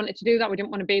Apricity, we wanted to do that. We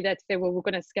didn't want to be there to say, well, we're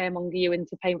going to scaremonger you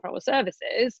into paying for our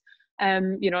services. A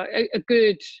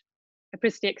good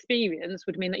Apricity experience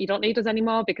would mean that you don't need us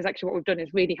anymore, because actually what we've done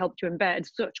is really helped you embed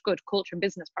such good culture and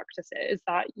business practices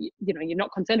that you're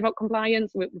not concerned about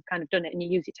compliance. We've kind of done it, and you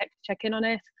use your tech to check in on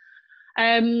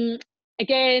it.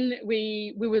 Again,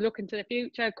 we were looking to the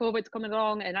future. COVID's coming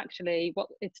along, and actually what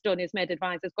it's done is made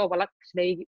advisors go, well,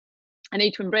 actually I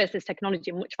need to embrace this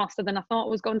technology much faster than I thought I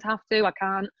was going to have to. I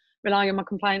can't rely on my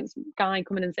compliance guy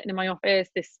coming and sitting in my office.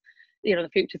 The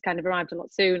future's kind of arrived a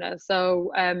lot sooner.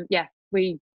 So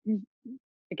we,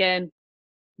 again,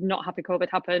 not happy COVID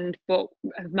happened, but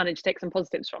have managed to take some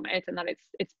positives from it, and that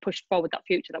it's pushed forward that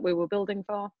future that we were building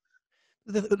for.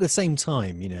 At the same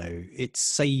time, it's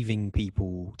saving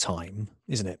people time,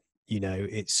 isn't it?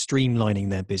 it's streamlining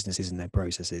their businesses and their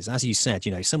processes. As you said,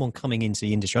 someone coming into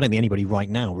the industry, I don't think anybody right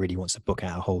now really wants to book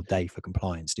out a whole day for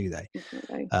compliance, do they?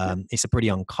 It's a pretty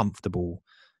uncomfortable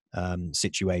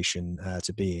situation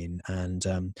to be in,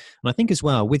 and I think as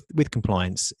well with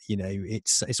compliance,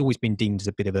 it's always been deemed as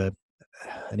a bit of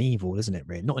an evil, isn't it?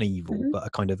 Really, not an evil, but a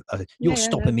kind of you're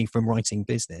stopping me from writing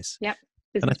business. Yeah,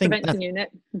 and I think prevention unit.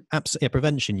 Absolutely, a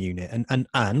prevention unit,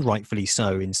 and rightfully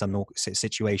so in some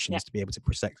situations to be able to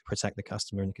protect the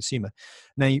customer and the consumer.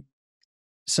 Now,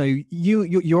 so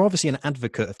you're obviously an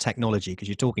advocate of technology, because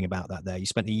you're talking about that there. You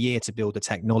spent a year to build a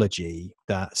technology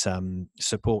that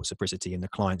supports Apricity and the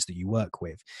clients that you work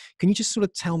with. Can you just sort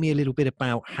of tell me a little bit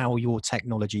about how your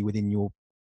technology within your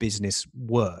business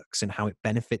works and how it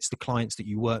benefits the clients that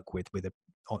you work with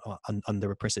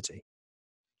under Apricity?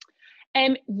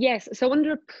 Yes, so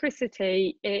under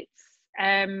Apricity, it's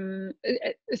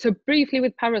so briefly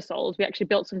with parasols, we actually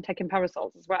built some tech in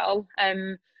parasols as well.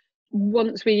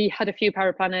 Once we had a few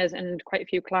paraplanners and quite a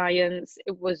few clients,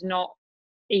 it was not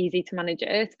easy to manage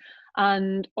it.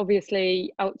 And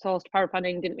obviously outsourced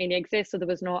paraplanning didn't really exist, so there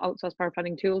was no outsourced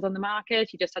paraplanning tools on the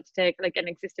market. You just had to take like an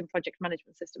existing project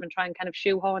management system and try and kind of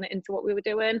shoehorn it into what we were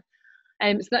doing.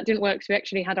 So that didn't work, so we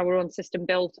actually had our own system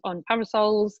built on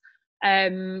parasols,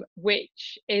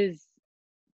 which is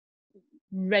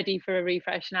ready for a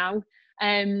refresh now.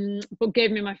 But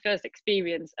gave me my first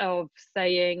experience of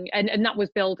saying, and that was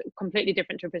built completely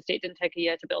different to Apricity. It didn't take a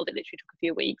year to build, it literally took a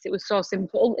few weeks. It was so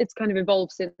simple. It's kind of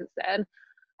evolved since then.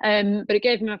 But it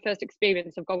gave me my first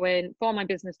experience of going, for my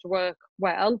business to work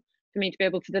well, for me to be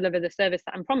able to deliver the service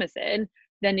that I'm promising,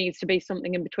 there needs to be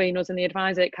something in between us and the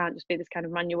advisor. It can't just be this kind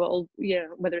of manual,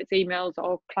 whether it's emails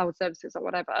or cloud services or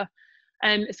whatever.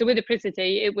 So with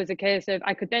Apricity, it was a case of,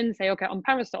 I could then say, okay, on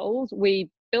parasols, we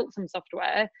built some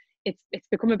software. It's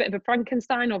become a bit of a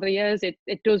Frankenstein over the years.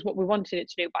 It does what we wanted it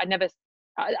to do, but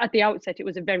at the outset, it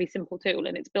was a very simple tool,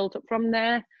 and it's built up from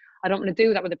there. I don't want to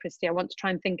do that with Apricity. I want to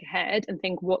try and think ahead and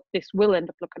think what this will end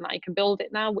up looking like and build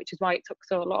it now, which is why it took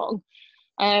so long.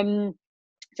 So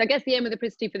I guess the aim of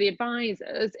Apricity for the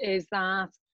advisors is that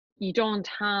you don't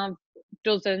have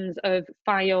dozens of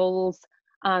files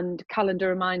and calendar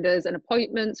reminders and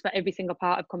appointments for every single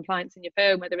part of compliance in your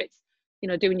firm, whether it's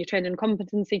doing your training and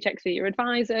competency checks with your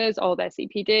advisors or their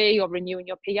CPD, or renewing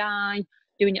your PI,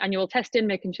 doing your annual testing,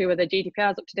 making sure their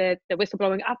GDPR is up to date, their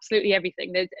whistleblowing, absolutely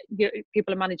everything.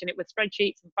 People are managing it with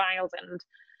spreadsheets and files and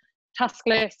task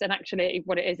lists, and actually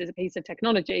what it is a piece of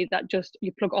technology that just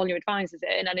you plug all your advisors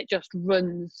in and it just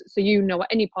runs. So at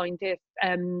any point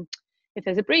if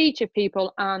there's a breach, if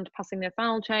people aren't passing their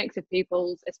file checks, if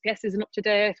people's SPS isn't up to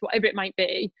date, whatever it might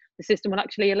be, the system will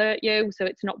actually alert you. So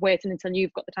it's not waiting until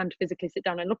you've got the time to physically sit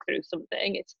down and look through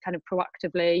something. It's kind of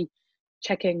proactively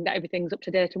checking that everything's up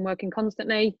to date and working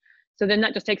constantly. So then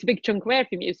that just takes a big chunk away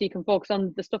from you, so you can focus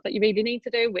on the stuff that you really need to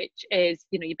do, which is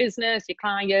your business, your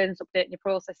clients, updating your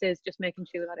processes, just making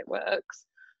sure that it works.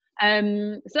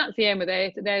 So that's the aim with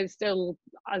it. There's still,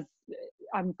 as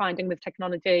I'm finding with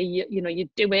technology, you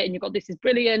do it and you go, this is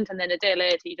brilliant, and then a day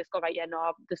later you just go, right,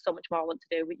 no, there's so much more I want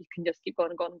to do. You can just keep going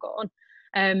and going and going.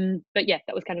 But yeah,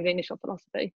 that was kind of the initial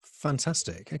philosophy.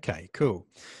 Fantastic. Okay, cool.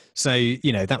 So,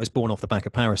 that was born off the back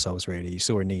of parasols, really. You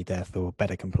saw a need there for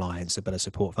better compliance, a better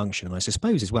support function. And I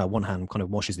suppose as well, one hand kind of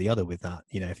washes the other with that.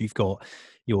 If you've got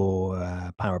your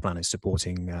paraplanners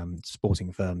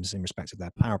supporting firms in respect of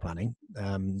their paraplanning,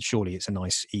 surely it's a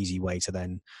nice, easy way to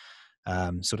then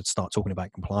sort of start talking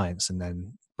about compliance and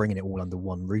then bringing it all under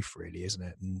one roof, really, isn't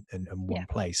it? And one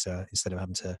place, instead of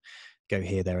having to go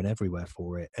here, there, and everywhere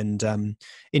for it. And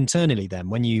internally, then,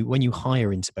 when you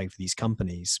hire into both of these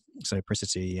companies, so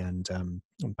Apricity and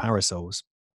Parasols,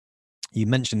 you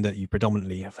mentioned that you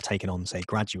predominantly have taken on, say,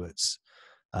 graduates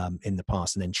in the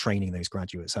past, and then training those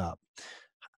graduates up.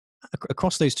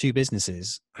 Across those two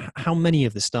businesses, how many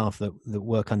of the staff that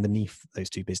work underneath those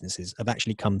two businesses have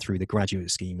actually come through the graduate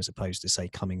scheme, as opposed to, say,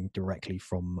 coming directly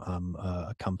from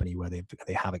a company where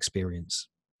they have experience?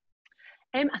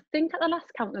 I think at the last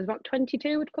count there's about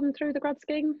 22 would come through the grad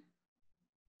scheme.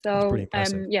 So that's pretty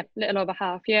impressive. Little over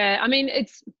half. Yeah, I mean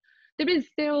there is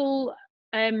still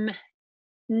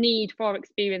need for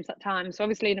experience at times. So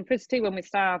obviously in Apricity, when we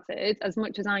started, as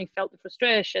much as I felt the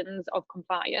frustrations of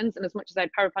compliance, and as much as I had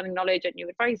paraplanning knowledge at new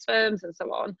advice firms and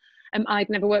so on, I'd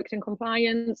never worked in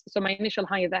compliance. So my initial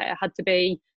hire there had to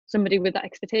be somebody with that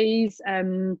expertise.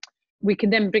 We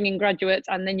can then bring in graduates,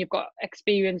 and then you've got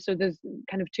experience. So there's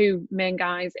kind of two main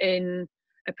guys in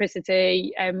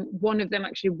Apricity. One of them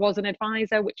actually was an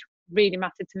advisor, which really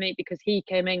mattered to me, because he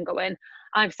came in going,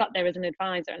 I've sat there as an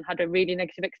advisor and had a really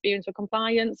negative experience with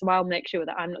compliance, so I'll make sure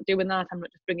that I'm not doing that. I'm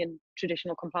not just bringing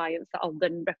traditional compliance that I'll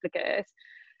then replicate.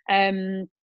 And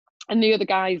the other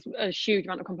guy's a huge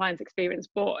amount of compliance experience,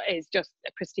 but is just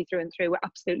a prissy through and through.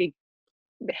 Absolutely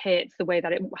hates the way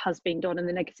that it has been done and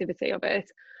the negativity of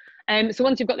it. So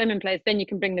once you've got them in place, then you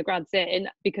can bring the grads in,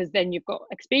 because then you've got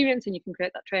experience and you can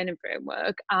create that training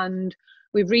framework. And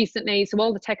we've recently, so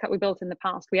all the tech that we built in the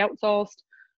past, we outsourced.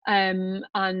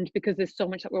 And because there's so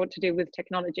much that we want to do with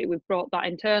technology, we've brought that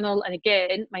internal. And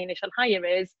again, my initial hire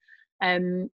is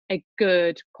a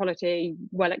good quality,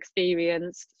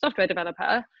 well-experienced software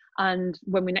developer. And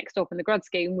when we next open the grad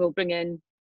scheme, we'll bring in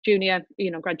junior,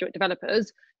 graduate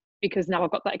developers, because now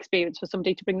I've got that experience for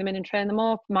somebody to bring them in and train them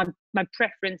off. My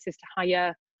preference is to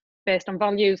hire based on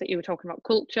values that you were talking about,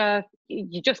 culture.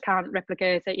 You just can't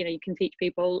replicate it. You can teach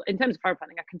people, in terms of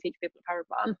paraplanning, I can teach people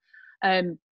to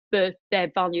paraplan, but their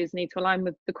values need to align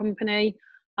with the company.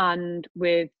 And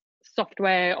with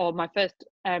software, or my first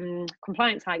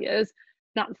compliance hires,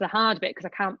 that's the hard bit, because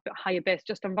I can't hire based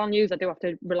just on values. I do have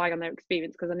to rely on their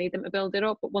experience, because I need them to build it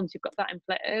up. But once you've got that in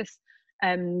place,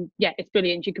 it's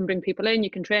brilliant. You can bring people in, you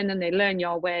can train them, they learn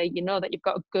your way, that you've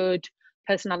got a good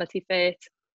personality fit,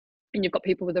 and you've got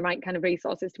people with the right kind of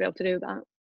resources to be able to do that.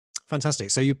 Fantastic.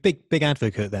 So you're big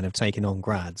advocate then of taking on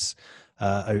grads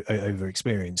over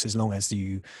experience, as long as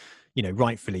you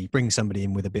rightfully bring somebody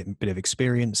in with a bit of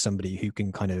experience, somebody who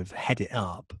can kind of head it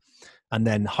up. And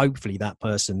then hopefully that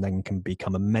person then can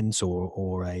become a mentor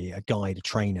or a guide, a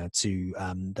trainer to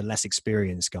the less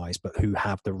experienced guys, but who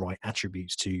have the right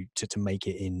attributes to make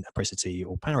it in Apricity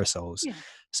or Parasols. Yeah.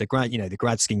 So the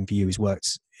grad scheme for you has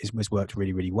worked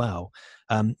really, really well.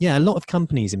 A lot of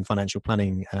companies in financial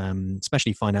planning,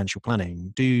 especially financial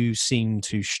planning, do seem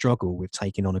to struggle with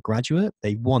taking on a graduate.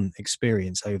 They want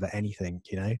experience over anything.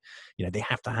 They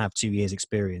have to have 2 years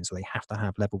experience, or they have to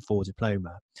have level 4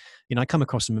 diploma. I come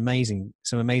across some amazing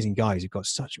guys who've got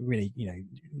such really,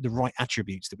 the right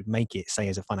attributes that would make it, say,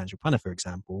 as a financial planner, for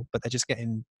example, but they're just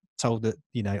getting told that,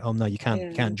 oh no, you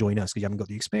can't join us because you haven't got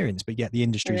the experience. But yet the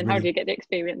industry is really, how do you get the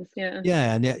experience?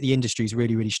 And the industry is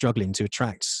really, really struggling to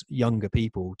attract younger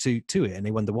people to it, and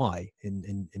they wonder why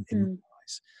in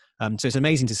so it's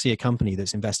amazing to see a company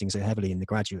that's investing so heavily in the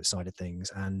graduate side of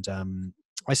things. And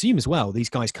I assume as well, these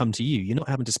guys come to you. You're not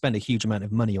having to spend a huge amount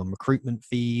of money on recruitment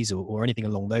fees or anything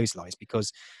along those lines,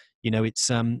 because it's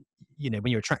when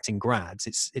you're attracting grads,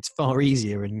 it's far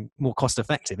easier and more cost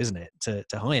effective, isn't it, to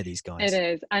hire these guys? It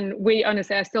is. And we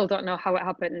honestly, I still don't know how it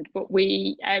happened, but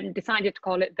we decided to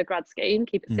call it the grad scheme,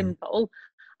 keep it simple.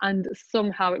 And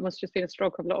somehow it must just been a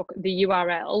stroke of luck. The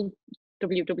URL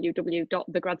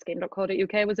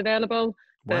www.thegradscheme.co.uk was available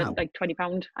for like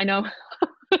 £20. I know.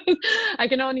 I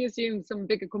can only assume some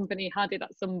bigger company had it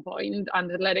at some point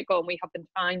and had let it go, and we happened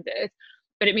to find it.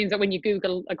 But it means that when you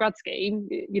Google a grad scheme,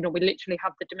 we literally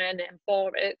have the domain name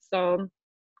for it. So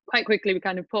quite quickly we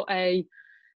kind of put a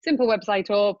simple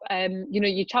website up.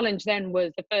 Your challenge then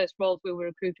was, the first roles we were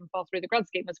recruiting for through the grad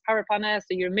scheme was Paraplanner.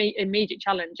 So your immediate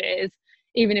challenge is,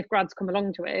 even if grads come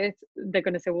along to it, they're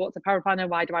going to say, well, what's a Paraplanner?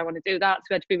 Why do I want to do that? So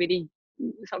we had to be really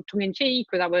sort of tongue-in-cheek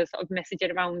with our sort of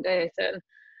messaging around it and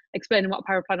explaining what a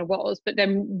Paraplanner was. But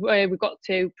then where we got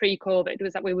to pre-COVID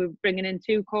was that we were bringing in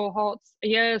 2 cohorts a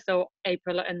year. So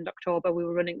April and October we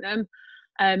were running them.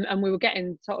 And we were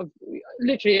getting sort of,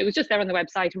 literally, it was just there on the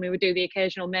website, and we would do the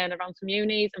occasional mail around some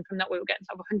unis, and from that we were getting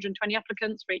sort of 120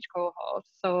 applicants for each cohort.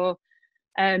 So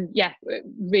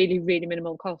really, really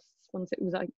minimal costs once it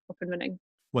was like up and running.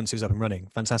 Once it was up and running.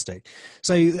 Fantastic.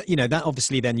 So, that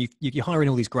obviously then you're hiring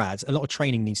all these grads. A lot of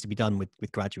training needs to be done with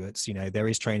graduates. There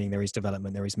is training, there is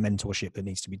development, there is mentorship that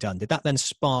needs to be done. Did that then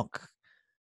spark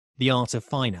the art of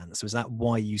finance? Was that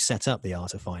why you set up the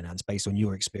art of finance, based on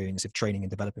your experience of training and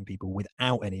developing people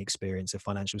without any experience of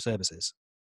financial services?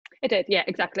 It did, yeah,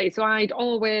 exactly. So I'd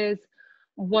always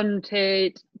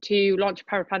wanted to launch a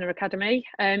Paraplanner Academy.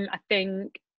 I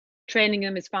think training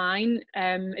them is fine,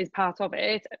 is part of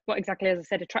it, but exactly as I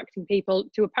said, attracting people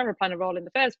to a Paraplanner role in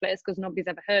the first place, because nobody's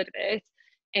ever heard of it,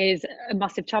 is a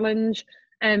massive challenge.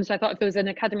 So I thought if there was an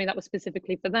academy that was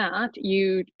specifically for that,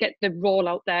 you'd get the role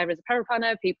out there as a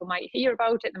Paraplanner, people might hear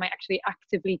about it, they might actually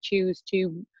actively choose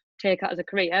to take that as a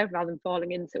career rather than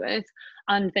falling into it,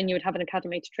 and then you would have an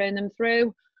academy to train them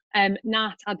through.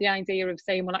 Nat had the idea of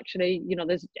saying, well, actually,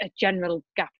 there's a general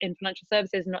gap in financial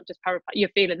services, not just you're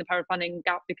feeling the paraplanning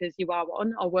gap because you are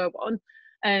one or were one,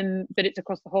 but it's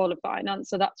across the whole of finance.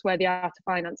 So that's where the art of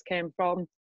finance came from.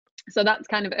 So that's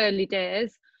kind of early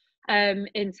days.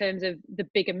 In terms of the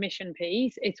bigger mission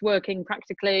piece, it's working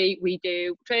practically. We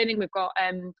do training. We've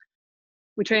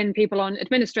we train people on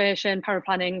administration,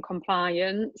 paraplanning,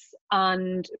 compliance,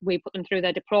 and we put them through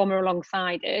their diploma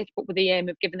alongside it, but with the aim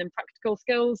of giving them practical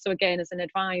skills. So again, as an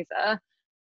advisor,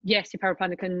 yes, your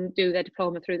paraplanner can do their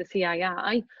diploma through the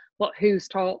CII, but who's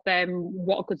taught them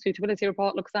what a good suitability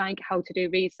report looks like, how to do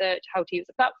research, how to use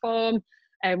a platform,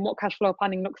 and what cash flow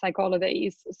planning looks like, all of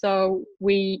these. So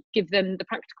we give them the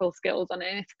practical skills on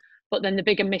it, but then the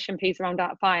bigger mission piece around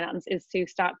that finance is to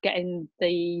start getting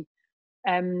the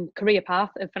career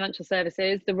path of financial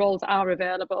services. The roles are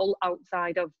available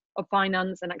outside of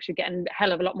finance, and actually getting a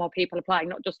hell of a lot more people applying,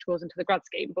 not just to us into the grad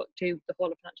scheme, but to the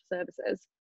whole of financial services.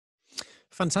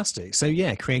 Fantastic. So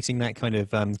yeah, creating that kind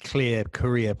of clear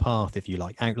career path, if you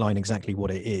like, outline exactly what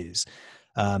it is,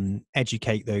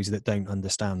 educate those that don't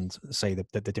understand, say,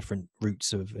 the different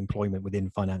routes of employment within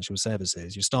financial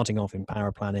services. You're starting off in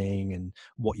paraplanning and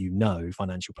what you know,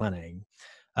 financial planning,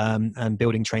 and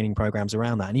building training programs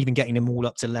around that, and even getting them all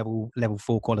up to level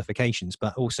 4 qualifications,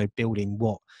 but also building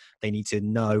what they need to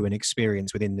know and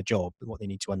experience within the job, what they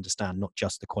need to understand, not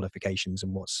just the qualifications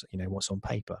and what's on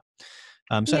paper.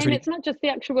 So yeah, that's and really, it's not just the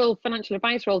actual financial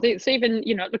advice roles. It's even,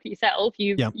 look at yourself.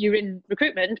 You're in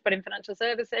recruitment, but in financial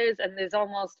services, and there's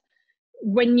almost,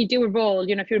 when you do a role,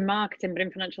 if you're in marketing but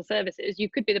in financial services, you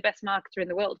could be the best marketer in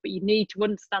the world, but you need to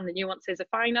understand the nuances of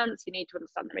finance. You need to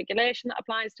understand the regulation that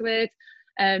applies to it.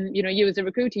 You as a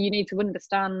recruiter, you need to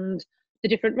understand the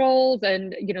different roles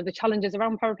and the challenges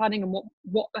around paraplanning and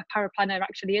what a paraplanner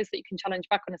actually is that you can challenge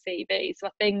back on a CV. So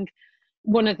I think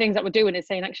one of the things that we're doing is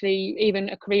saying, actually, even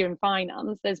a career in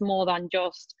finance, there's more than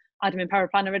just admin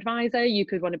paraplanner advisor. You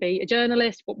could want to be a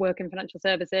journalist but work in financial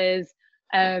services.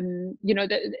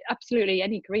 Absolutely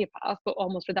any career path, but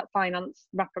almost with that finance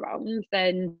wraparound,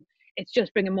 then it's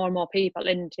just bringing more and more people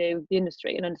into the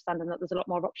industry and understanding that there's a lot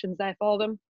more options there for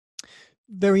them.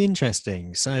 Very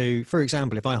interesting. So, for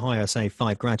example, if I hire, say,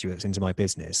 5 graduates into my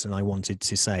business and I wanted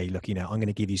to say, look, I'm going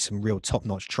to give you some real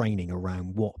top-notch training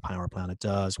around what a paraplanner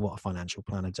does, what a financial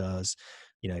planner does,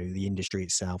 the industry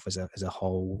itself as a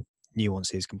whole,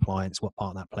 nuances, compliance, what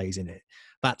part that plays in it.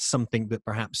 That's something that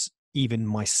perhaps even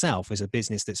myself as a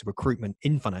business that's recruitment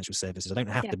in financial services, I don't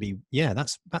have to be. Yeah,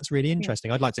 that's really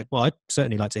interesting. I'd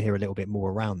certainly like to hear a little bit more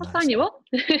around that. I'll sign you up.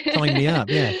 Sign me up.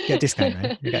 Yeah, get a discount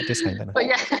now. You get a discount, don't I? But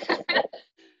yeah.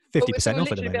 50% off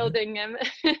at the moment. Building,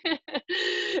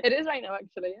 it is right now,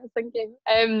 actually. I was thinking,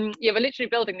 we're literally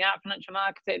building the art of financial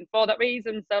marketing for that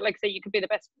reason. So, like I say, you could be the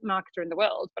best marketer in the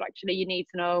world, but actually, you need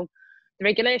to know the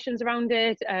regulations around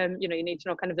it. You need to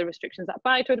know kind of the restrictions that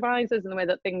apply to advisors and the way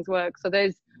that things work. So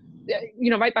there's,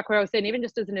 right back where I was saying, even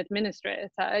just as an administrator,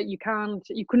 you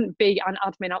couldn't be an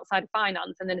admin outside of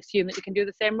finance and then assume that you can do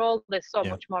the same role. There's so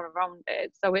much more around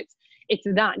it. So it's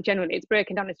that generally, it's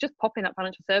breaking down. It's just popping that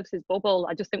financial services bubble.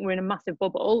 I just think we're in a massive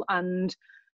bubble, and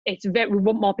we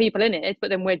want more people in it, but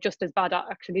then we're just as bad at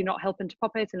actually not helping to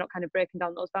pop it and not kind of breaking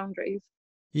down those boundaries.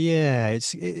 Yeah,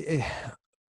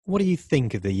 what do you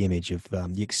think of the image of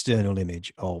the external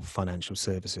image of financial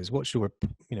services? What's your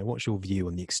view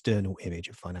on the external image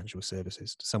of financial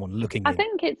services to someone looking in? I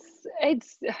think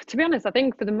it's to be honest, I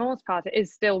think for the most part it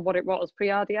is still what it was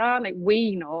pre-RDR. Like,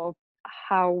 we know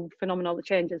how phenomenal the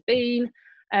change has been,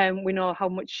 and we know how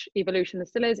much evolution there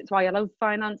still is. It's why I love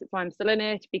finance. It's why I'm still in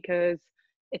it, because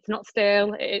it's not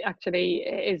stale. It actually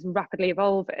is rapidly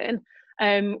evolving.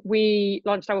 We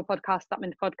launched our podcast, That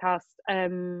Mint Podcast.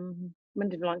 When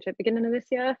did we launch it? Beginning of this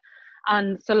year.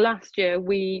 And so last year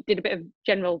we did a bit of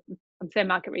general, I'm saying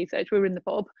market research. We were in the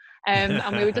pub,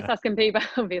 and we were just asking people,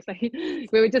 obviously,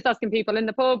 we were just asking people in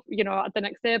the pub, at the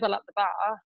next table at the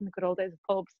bar, in the good old days of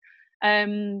pubs,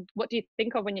 what do you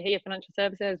think of when you hear financial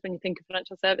services, when you think of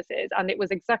financial services? And it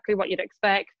was exactly what you'd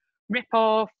expect.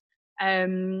 Rip-off,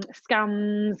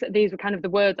 scams. These were kind of the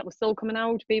words that were still coming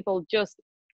out. People just,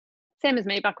 same as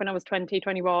me back when I was 20,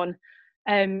 21.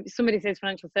 Somebody says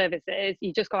financial services,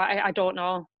 you just go, I don't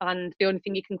know. And the only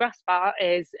thing you can grasp at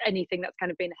is anything that's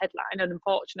kind of been a headline. And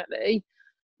unfortunately,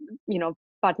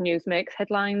 bad news makes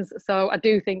headlines. So I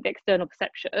do think the external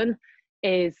perception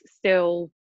is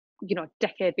still, a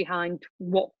decade behind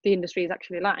what the industry is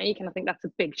actually like. And I think that's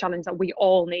a big challenge that we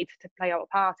all need to play our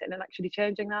part in, and actually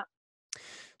changing that.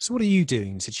 So what are you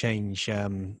doing to change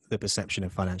the perception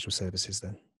of financial services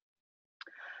then?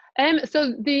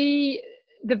 So the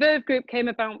Verve Group came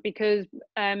about because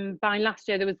by last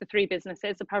year there was the 3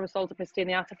 businesses, the Parasol, Simplicity and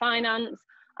the Art of Finance,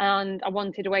 and I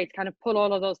wanted a way to kind of pull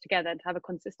all of those together to have a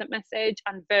consistent message.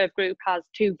 And Verve Group has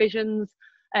 2 visions.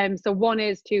 So one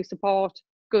is to support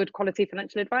good quality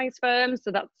financial advice firms.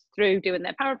 So that's through doing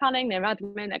their paraplanning, their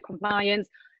admin, their compliance,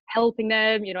 helping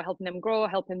them, helping them grow,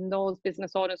 helping those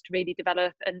business owners to really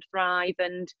develop and thrive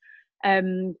and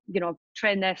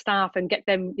train their staff and get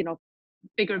them,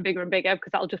 bigger and bigger and bigger,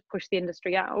 because that'll just push the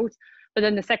industry out. But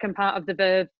then the second part of the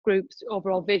Verve Group's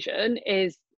overall vision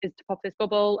is to pop this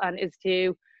bubble, and is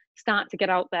to start to get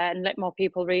out there and let more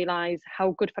people realise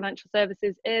how good financial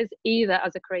services is, either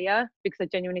as a career, because I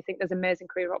genuinely think there's amazing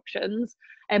career options,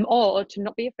 or to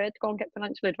not be afraid to go and get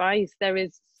financial advice. There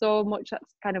is so much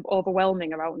that's kind of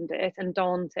overwhelming around it and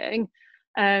daunting,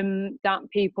 that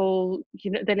people,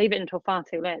 they leave it until far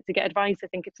too late to get advice. I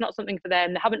think it's not something for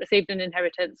them. They haven't received an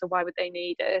inheritance, so why would they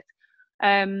need it?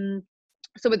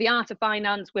 So with the art of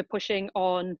finance, we're pushing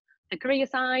on the career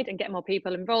side and getting more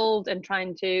people involved and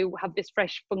trying to have this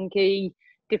fresh, funky,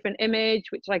 different image,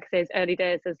 which, like I say, is early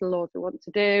days. There's loads we want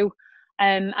to do,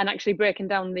 and actually breaking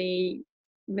down the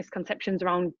misconceptions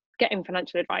around getting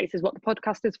financial advice is what the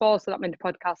podcast is for. So that means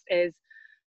the podcast is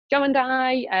Joe and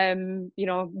I,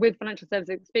 with financial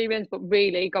services experience, but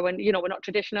really going, we're not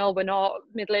traditional, we're not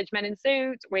middle-aged men in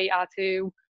suits. We are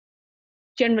two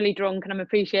generally drunk, and I'm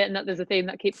appreciating that there's a theme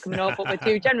that keeps coming up, but we're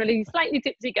two generally slightly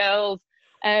tipsy girls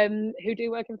who do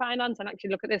work in finance and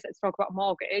actually look at this. Let's talk about a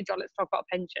mortgage, or let's talk about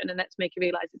a pension, and let's make you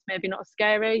realise it's maybe not as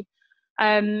scary.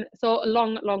 So a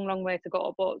long, long, long way to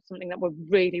go, but something that we're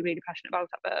really, really passionate about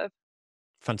at Verve.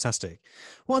 Fantastic.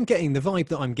 Well, the vibe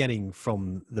that I'm getting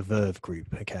from the Verve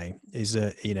Group, okay, is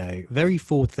very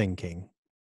forward thinking,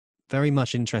 very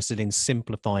much interested in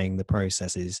simplifying the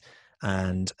processes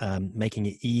and making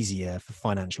it easier for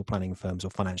financial planning firms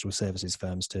or financial services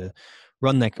firms to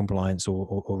run their compliance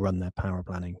or run their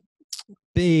paraplanning.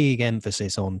 Big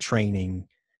emphasis on training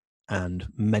and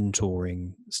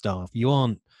mentoring staff. You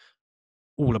aren't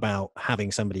all about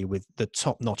having somebody with the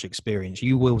top-notch experience.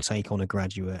 You will take on a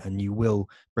graduate and you will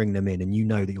bring them in,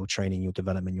 and that your training, your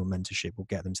development, your mentorship will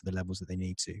get them to the levels that they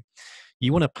need to.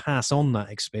 You want to pass on that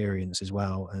experience as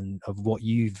well, and of what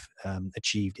you've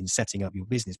achieved in setting up your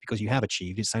business, because you have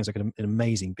achieved. It sounds like an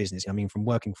amazing business. I mean, from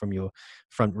working from your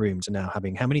front room to now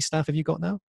having, how many staff have you got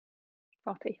now?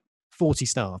 40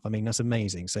 staff. I mean, that's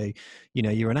amazing. So,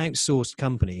 you're an outsourced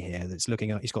company here that's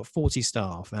looking at, it's got 40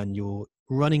 staff, and you're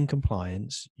running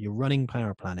compliance, you're running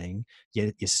paraplanning,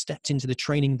 you stepped into the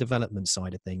training development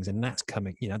side of things, and that's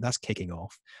coming, that's kicking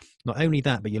off. Not only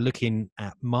that, but you're looking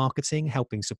at marketing,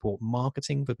 helping support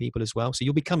marketing for people as well. So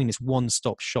you're becoming this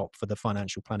one-stop shop for the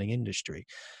financial planning industry.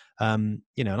 And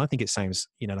I think it sounds,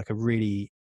 like a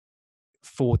really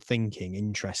forward-thinking,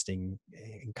 interesting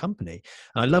company.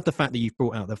 And I love the fact that you've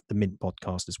brought out the Mint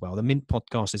podcast as well. The Mint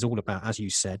podcast is all about, as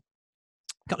you said,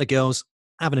 a couple of girls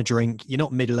having a drink. You're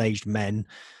not middle-aged men,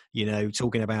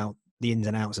 talking about the ins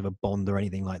and outs of a bond or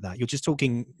anything like that. You're just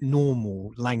talking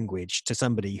normal language to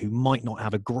somebody who might not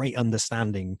have a great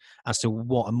understanding as to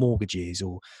what a mortgage is,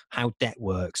 or how debt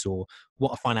works, or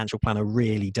what a financial planner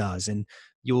really does. And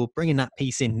you're bringing that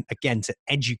piece in again to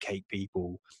educate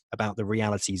people about the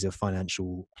realities of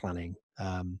financial planning.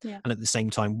 And at the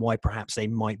same time, why perhaps they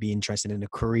might be interested in a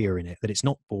career in it, that it's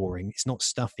not boring, it's not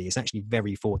stuffy, it's actually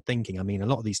very forward thinking. I mean, a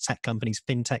lot of these tech companies,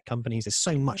 fintech companies, there's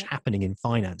so much happening in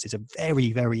finance. It's a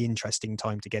very, very interesting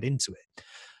time to get into it.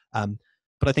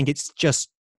 But I think it's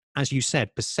just, as you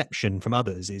said, perception from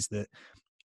others is that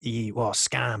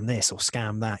scam this or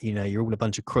scam that, you're all a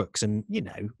bunch of crooks, and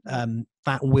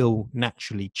that will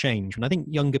naturally change. And I think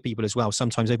younger people as well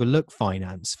sometimes overlook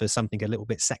finance for something a little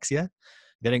bit sexier.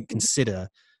 They don't consider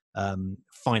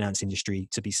finance industry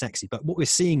to be sexy. But what we're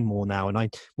seeing more now,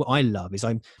 and what I love is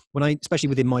especially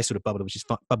within my sort of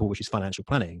bubble, which is financial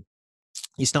planning,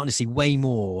 you're starting to see way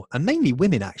more, and mainly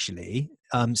women actually,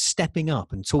 stepping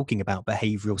up and talking about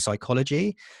behavioral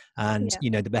psychology and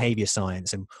the behavior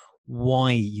science, and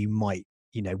why you might,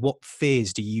 what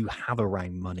fears do you have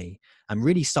around money, and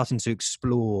really starting to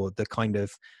explore the kind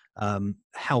of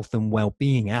health and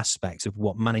well-being aspects of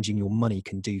what managing your money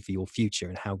can do for your future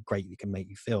and how great it can make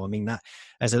you feel. I mean, that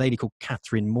there's a lady called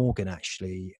Catherine Morgan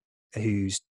actually,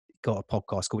 who's got a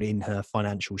podcast called In Her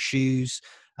Financial Shoes.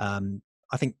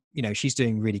 I think, she's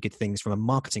doing really good things from a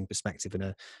marketing perspective and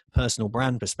a personal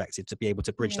brand perspective to be able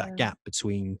to bridge that gap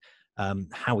between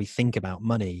how we think about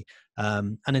money.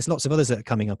 And there's lots of others that are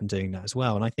coming up and doing that as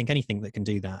well. And I think anything that can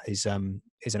do that is an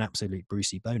absolute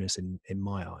Brucey bonus in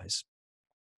my eyes.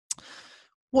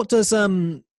 What does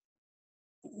what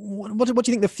do you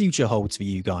think the future holds for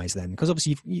you guys then? Because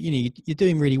obviously you're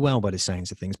doing really well by the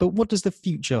sounds of things. But what does the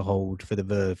future hold for the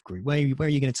Verve Group? Where are you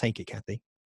going to take it, Cathi?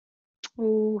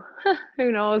 Oh,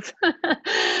 who knows?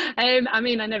 I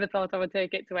mean, I never thought I would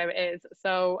take it to where it is.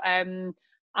 So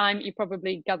you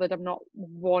probably gathered I'm not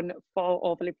one for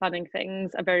overly planning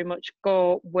things. I very much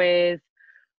go with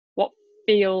what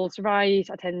feels right.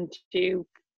 I tend to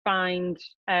find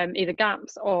either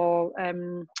gaps or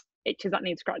itches that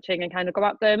need scratching and kind of go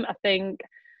at them. I think,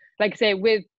 like I say,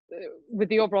 with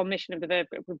the overall mission of the Verve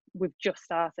Group, we've just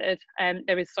started, and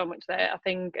there is so much there. I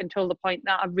think until the point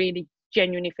that I really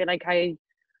genuinely feel like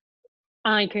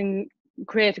I can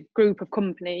create a group of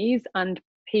companies and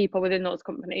people within those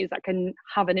companies that can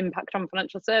have an impact on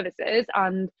financial services,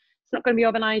 and it's not going to be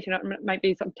overnight, you know, it might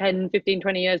be sort of 10, 15,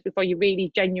 20 years before you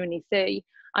really genuinely see.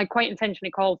 I quite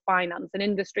intentionally call finance an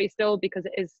industry still, because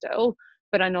it is still,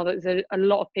 but I know that there's a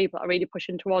lot of people that are really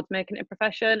pushing towards making it a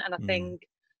profession, and I think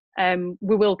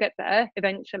we will get there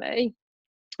eventually.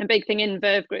 A big thing in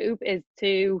Verve Group is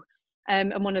to,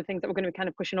 and one of the things that we're going to be kind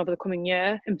of pushing over the coming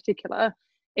year in particular,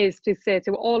 is to say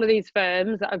to all of these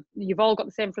firms that you've all got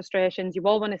the same frustrations, you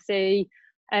all want to see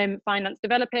finance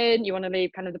developing, you want to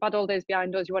leave kind of the bad old days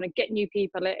behind us, you want to get new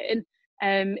people in.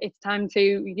 It's time to,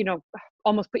 you know,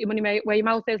 almost put your money where your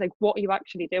mouth is. Like, what are you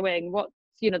actually doing? What's,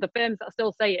 you know, the firms that are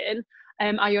still saying,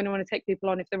 I only want to take people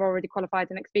on if they're already qualified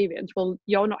and experienced. Well,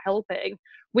 you're not helping.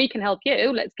 We can help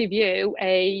you. Let's give you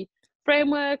a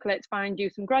framework. Let's find you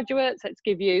some graduates. Let's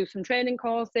give you some training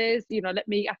courses. You know, let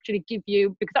me actually give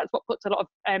you, because that's what puts a lot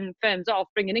of firms off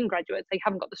bringing in graduates. They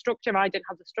haven't got the structure. I didn't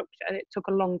have the structure, and it took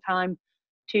a long time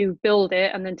to build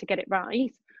it and then to get it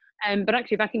right. But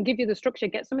actually, if I can give you the structure,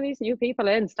 get some of these new people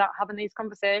in, start having these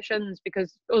conversations,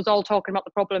 because us all talking about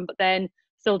the problem, but then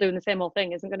still doing the same old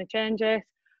thing isn't going to change it.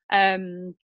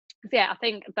 So yeah, I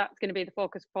think that's going to be the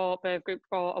focus for Verve Group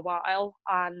for a while,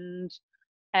 and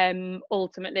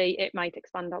ultimately it might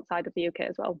expand outside of the UK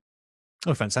as well.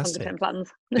 Oh, fantastic. Longer term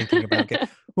plans. Thinking about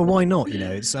well, why not? You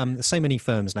know, it's so many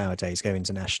firms nowadays go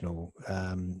international.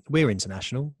 We're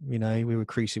international. You know, we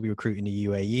recruit in the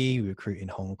UAE, we recruit in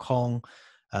Hong Kong.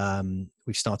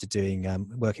 We've started doing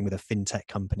working with a fintech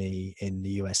company in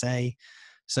the USA.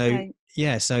 So right.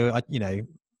 Yeah, so you know,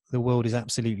 the world is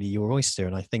absolutely your oyster,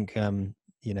 and I think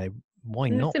you know, why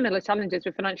not? Similar challenges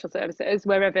with financial services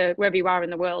wherever you are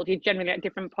in the world. You're generally at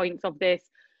different points of this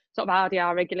sort of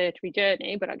RDR regulatory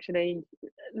journey, but actually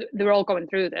they're all going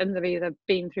through them. They've either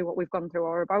been through what we've gone through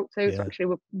or about to. Yeah. So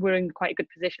actually we're in quite a good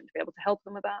position to be able to help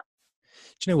them with that.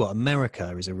 Do you know what?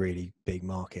 America is a really big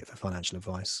market for financial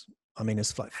advice. I mean,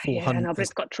 it's like 400. Yeah, no, but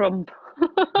it's got Trump.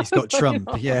 It's got Trump,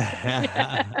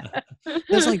 yeah.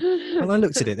 There's like, when I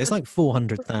looked at it, there's like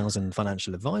 400,000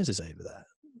 financial advisors over there.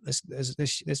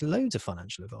 There's loads of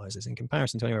financial advisors in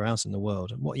comparison to anywhere else in the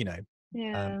world. And what, you know,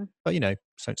 yeah. But you know,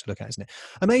 so to look at, isn't it?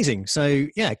 Amazing. So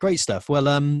yeah, great stuff.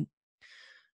 Well,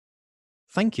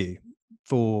 thank you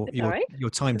for your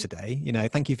time today. You know,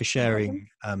 thank you for sharing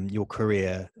your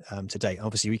career to date.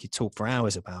 Obviously, we could talk for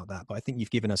hours about that, but I think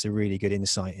you've given us a really good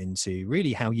insight into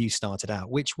really how you started out,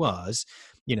 which was,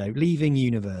 you know, leaving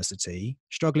university,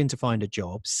 struggling to find a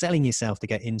job, selling yourself to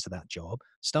get into that job,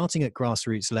 starting at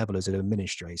grassroots level as an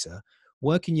administrator,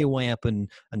 working your way up and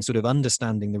sort of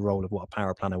understanding the role of what a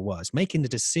paraplanner was, making the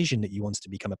decision that you wanted to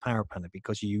become a paraplanner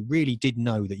because you really did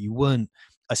know that you weren't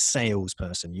a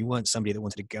salesperson. You weren't somebody that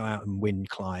wanted to go out and win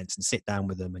clients and sit down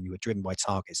with them, and you were driven by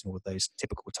targets and all of those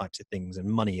typical types of things and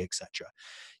money, etc.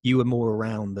 You were more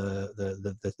around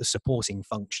the supporting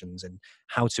functions and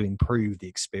how to improve the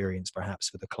experience perhaps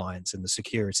for the clients and the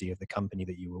security of the company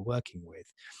that you were working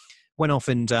with. Went off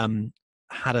and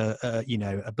had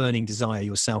a burning desire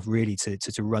yourself really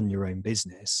to run your own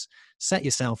business, set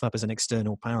yourself up as an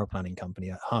external power planning company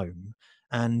at home,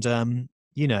 and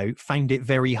you know, found it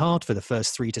very hard for the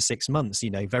first 3 to 6 months, you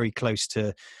know, very close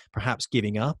to perhaps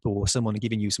giving up, or someone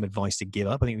giving you some advice to give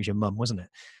up. I think it was your mum, wasn't it?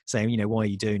 Saying, you know, why are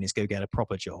you doing this? Go get a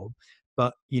proper job.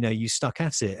 But, you know, you stuck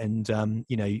at it. And,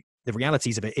 you know, the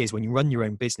realities of it is when you run your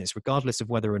own business, regardless of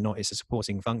whether or not it's a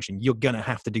supporting function, you're going to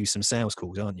have to do some sales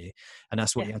calls, aren't you? And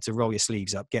that's what you had to roll your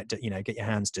sleeves up, get your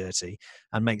hands dirty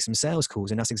and make some sales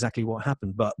calls. And that's exactly what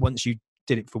happened. But once you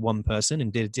did it for one person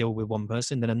and did a deal with one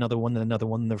person, then another one, the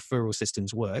referral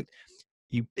systems worked.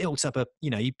 You built up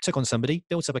you took on somebody,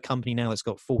 built up a company now that's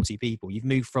got 40 people. You've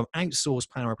moved from outsourced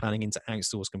power planning into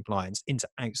outsourced compliance, into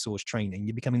outsourced training.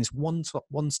 You're becoming this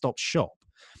one-stop shop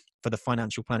for the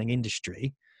financial planning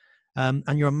industry. And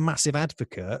you're a massive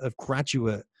advocate of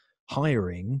graduate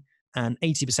hiring, and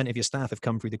 80% of your staff have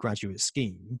come through the graduate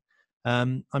scheme.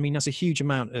 I mean, that's a huge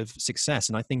amount of success,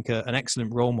 and I think an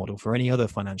excellent role model for any other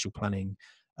financial planning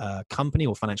company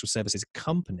or financial services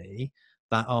company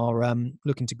that are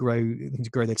looking to grow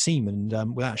their team.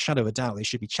 And without a shadow of a doubt, they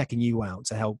should be checking you out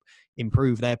to help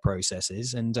improve their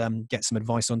processes and get some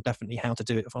advice on definitely how to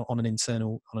do it on an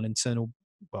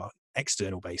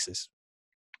external basis.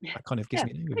 That kind of gives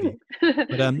me an overview.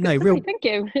 But no, thank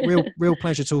you. real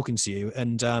pleasure talking to you.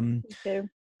 And thank you.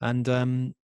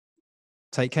 And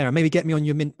take care, and maybe get me on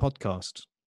your Mint podcast.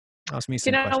 Ask me Do you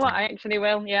some know questions. what? I actually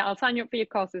will. Yeah, I'll sign you up for your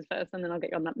courses first, and then I'll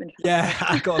get you on that mission. Yeah,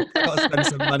 I've got to spend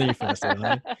some money first.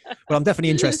 Well, I'm definitely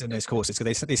interested in those courses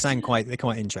because they sound quite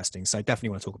interesting. So definitely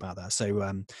want to talk about that.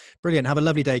 So brilliant. Have a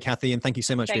lovely day, Cathi, and thank you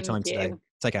so much for your time today.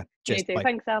 Take care. Cheers. You too. Bye.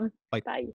 Thanks, Sam. Bye. Bye.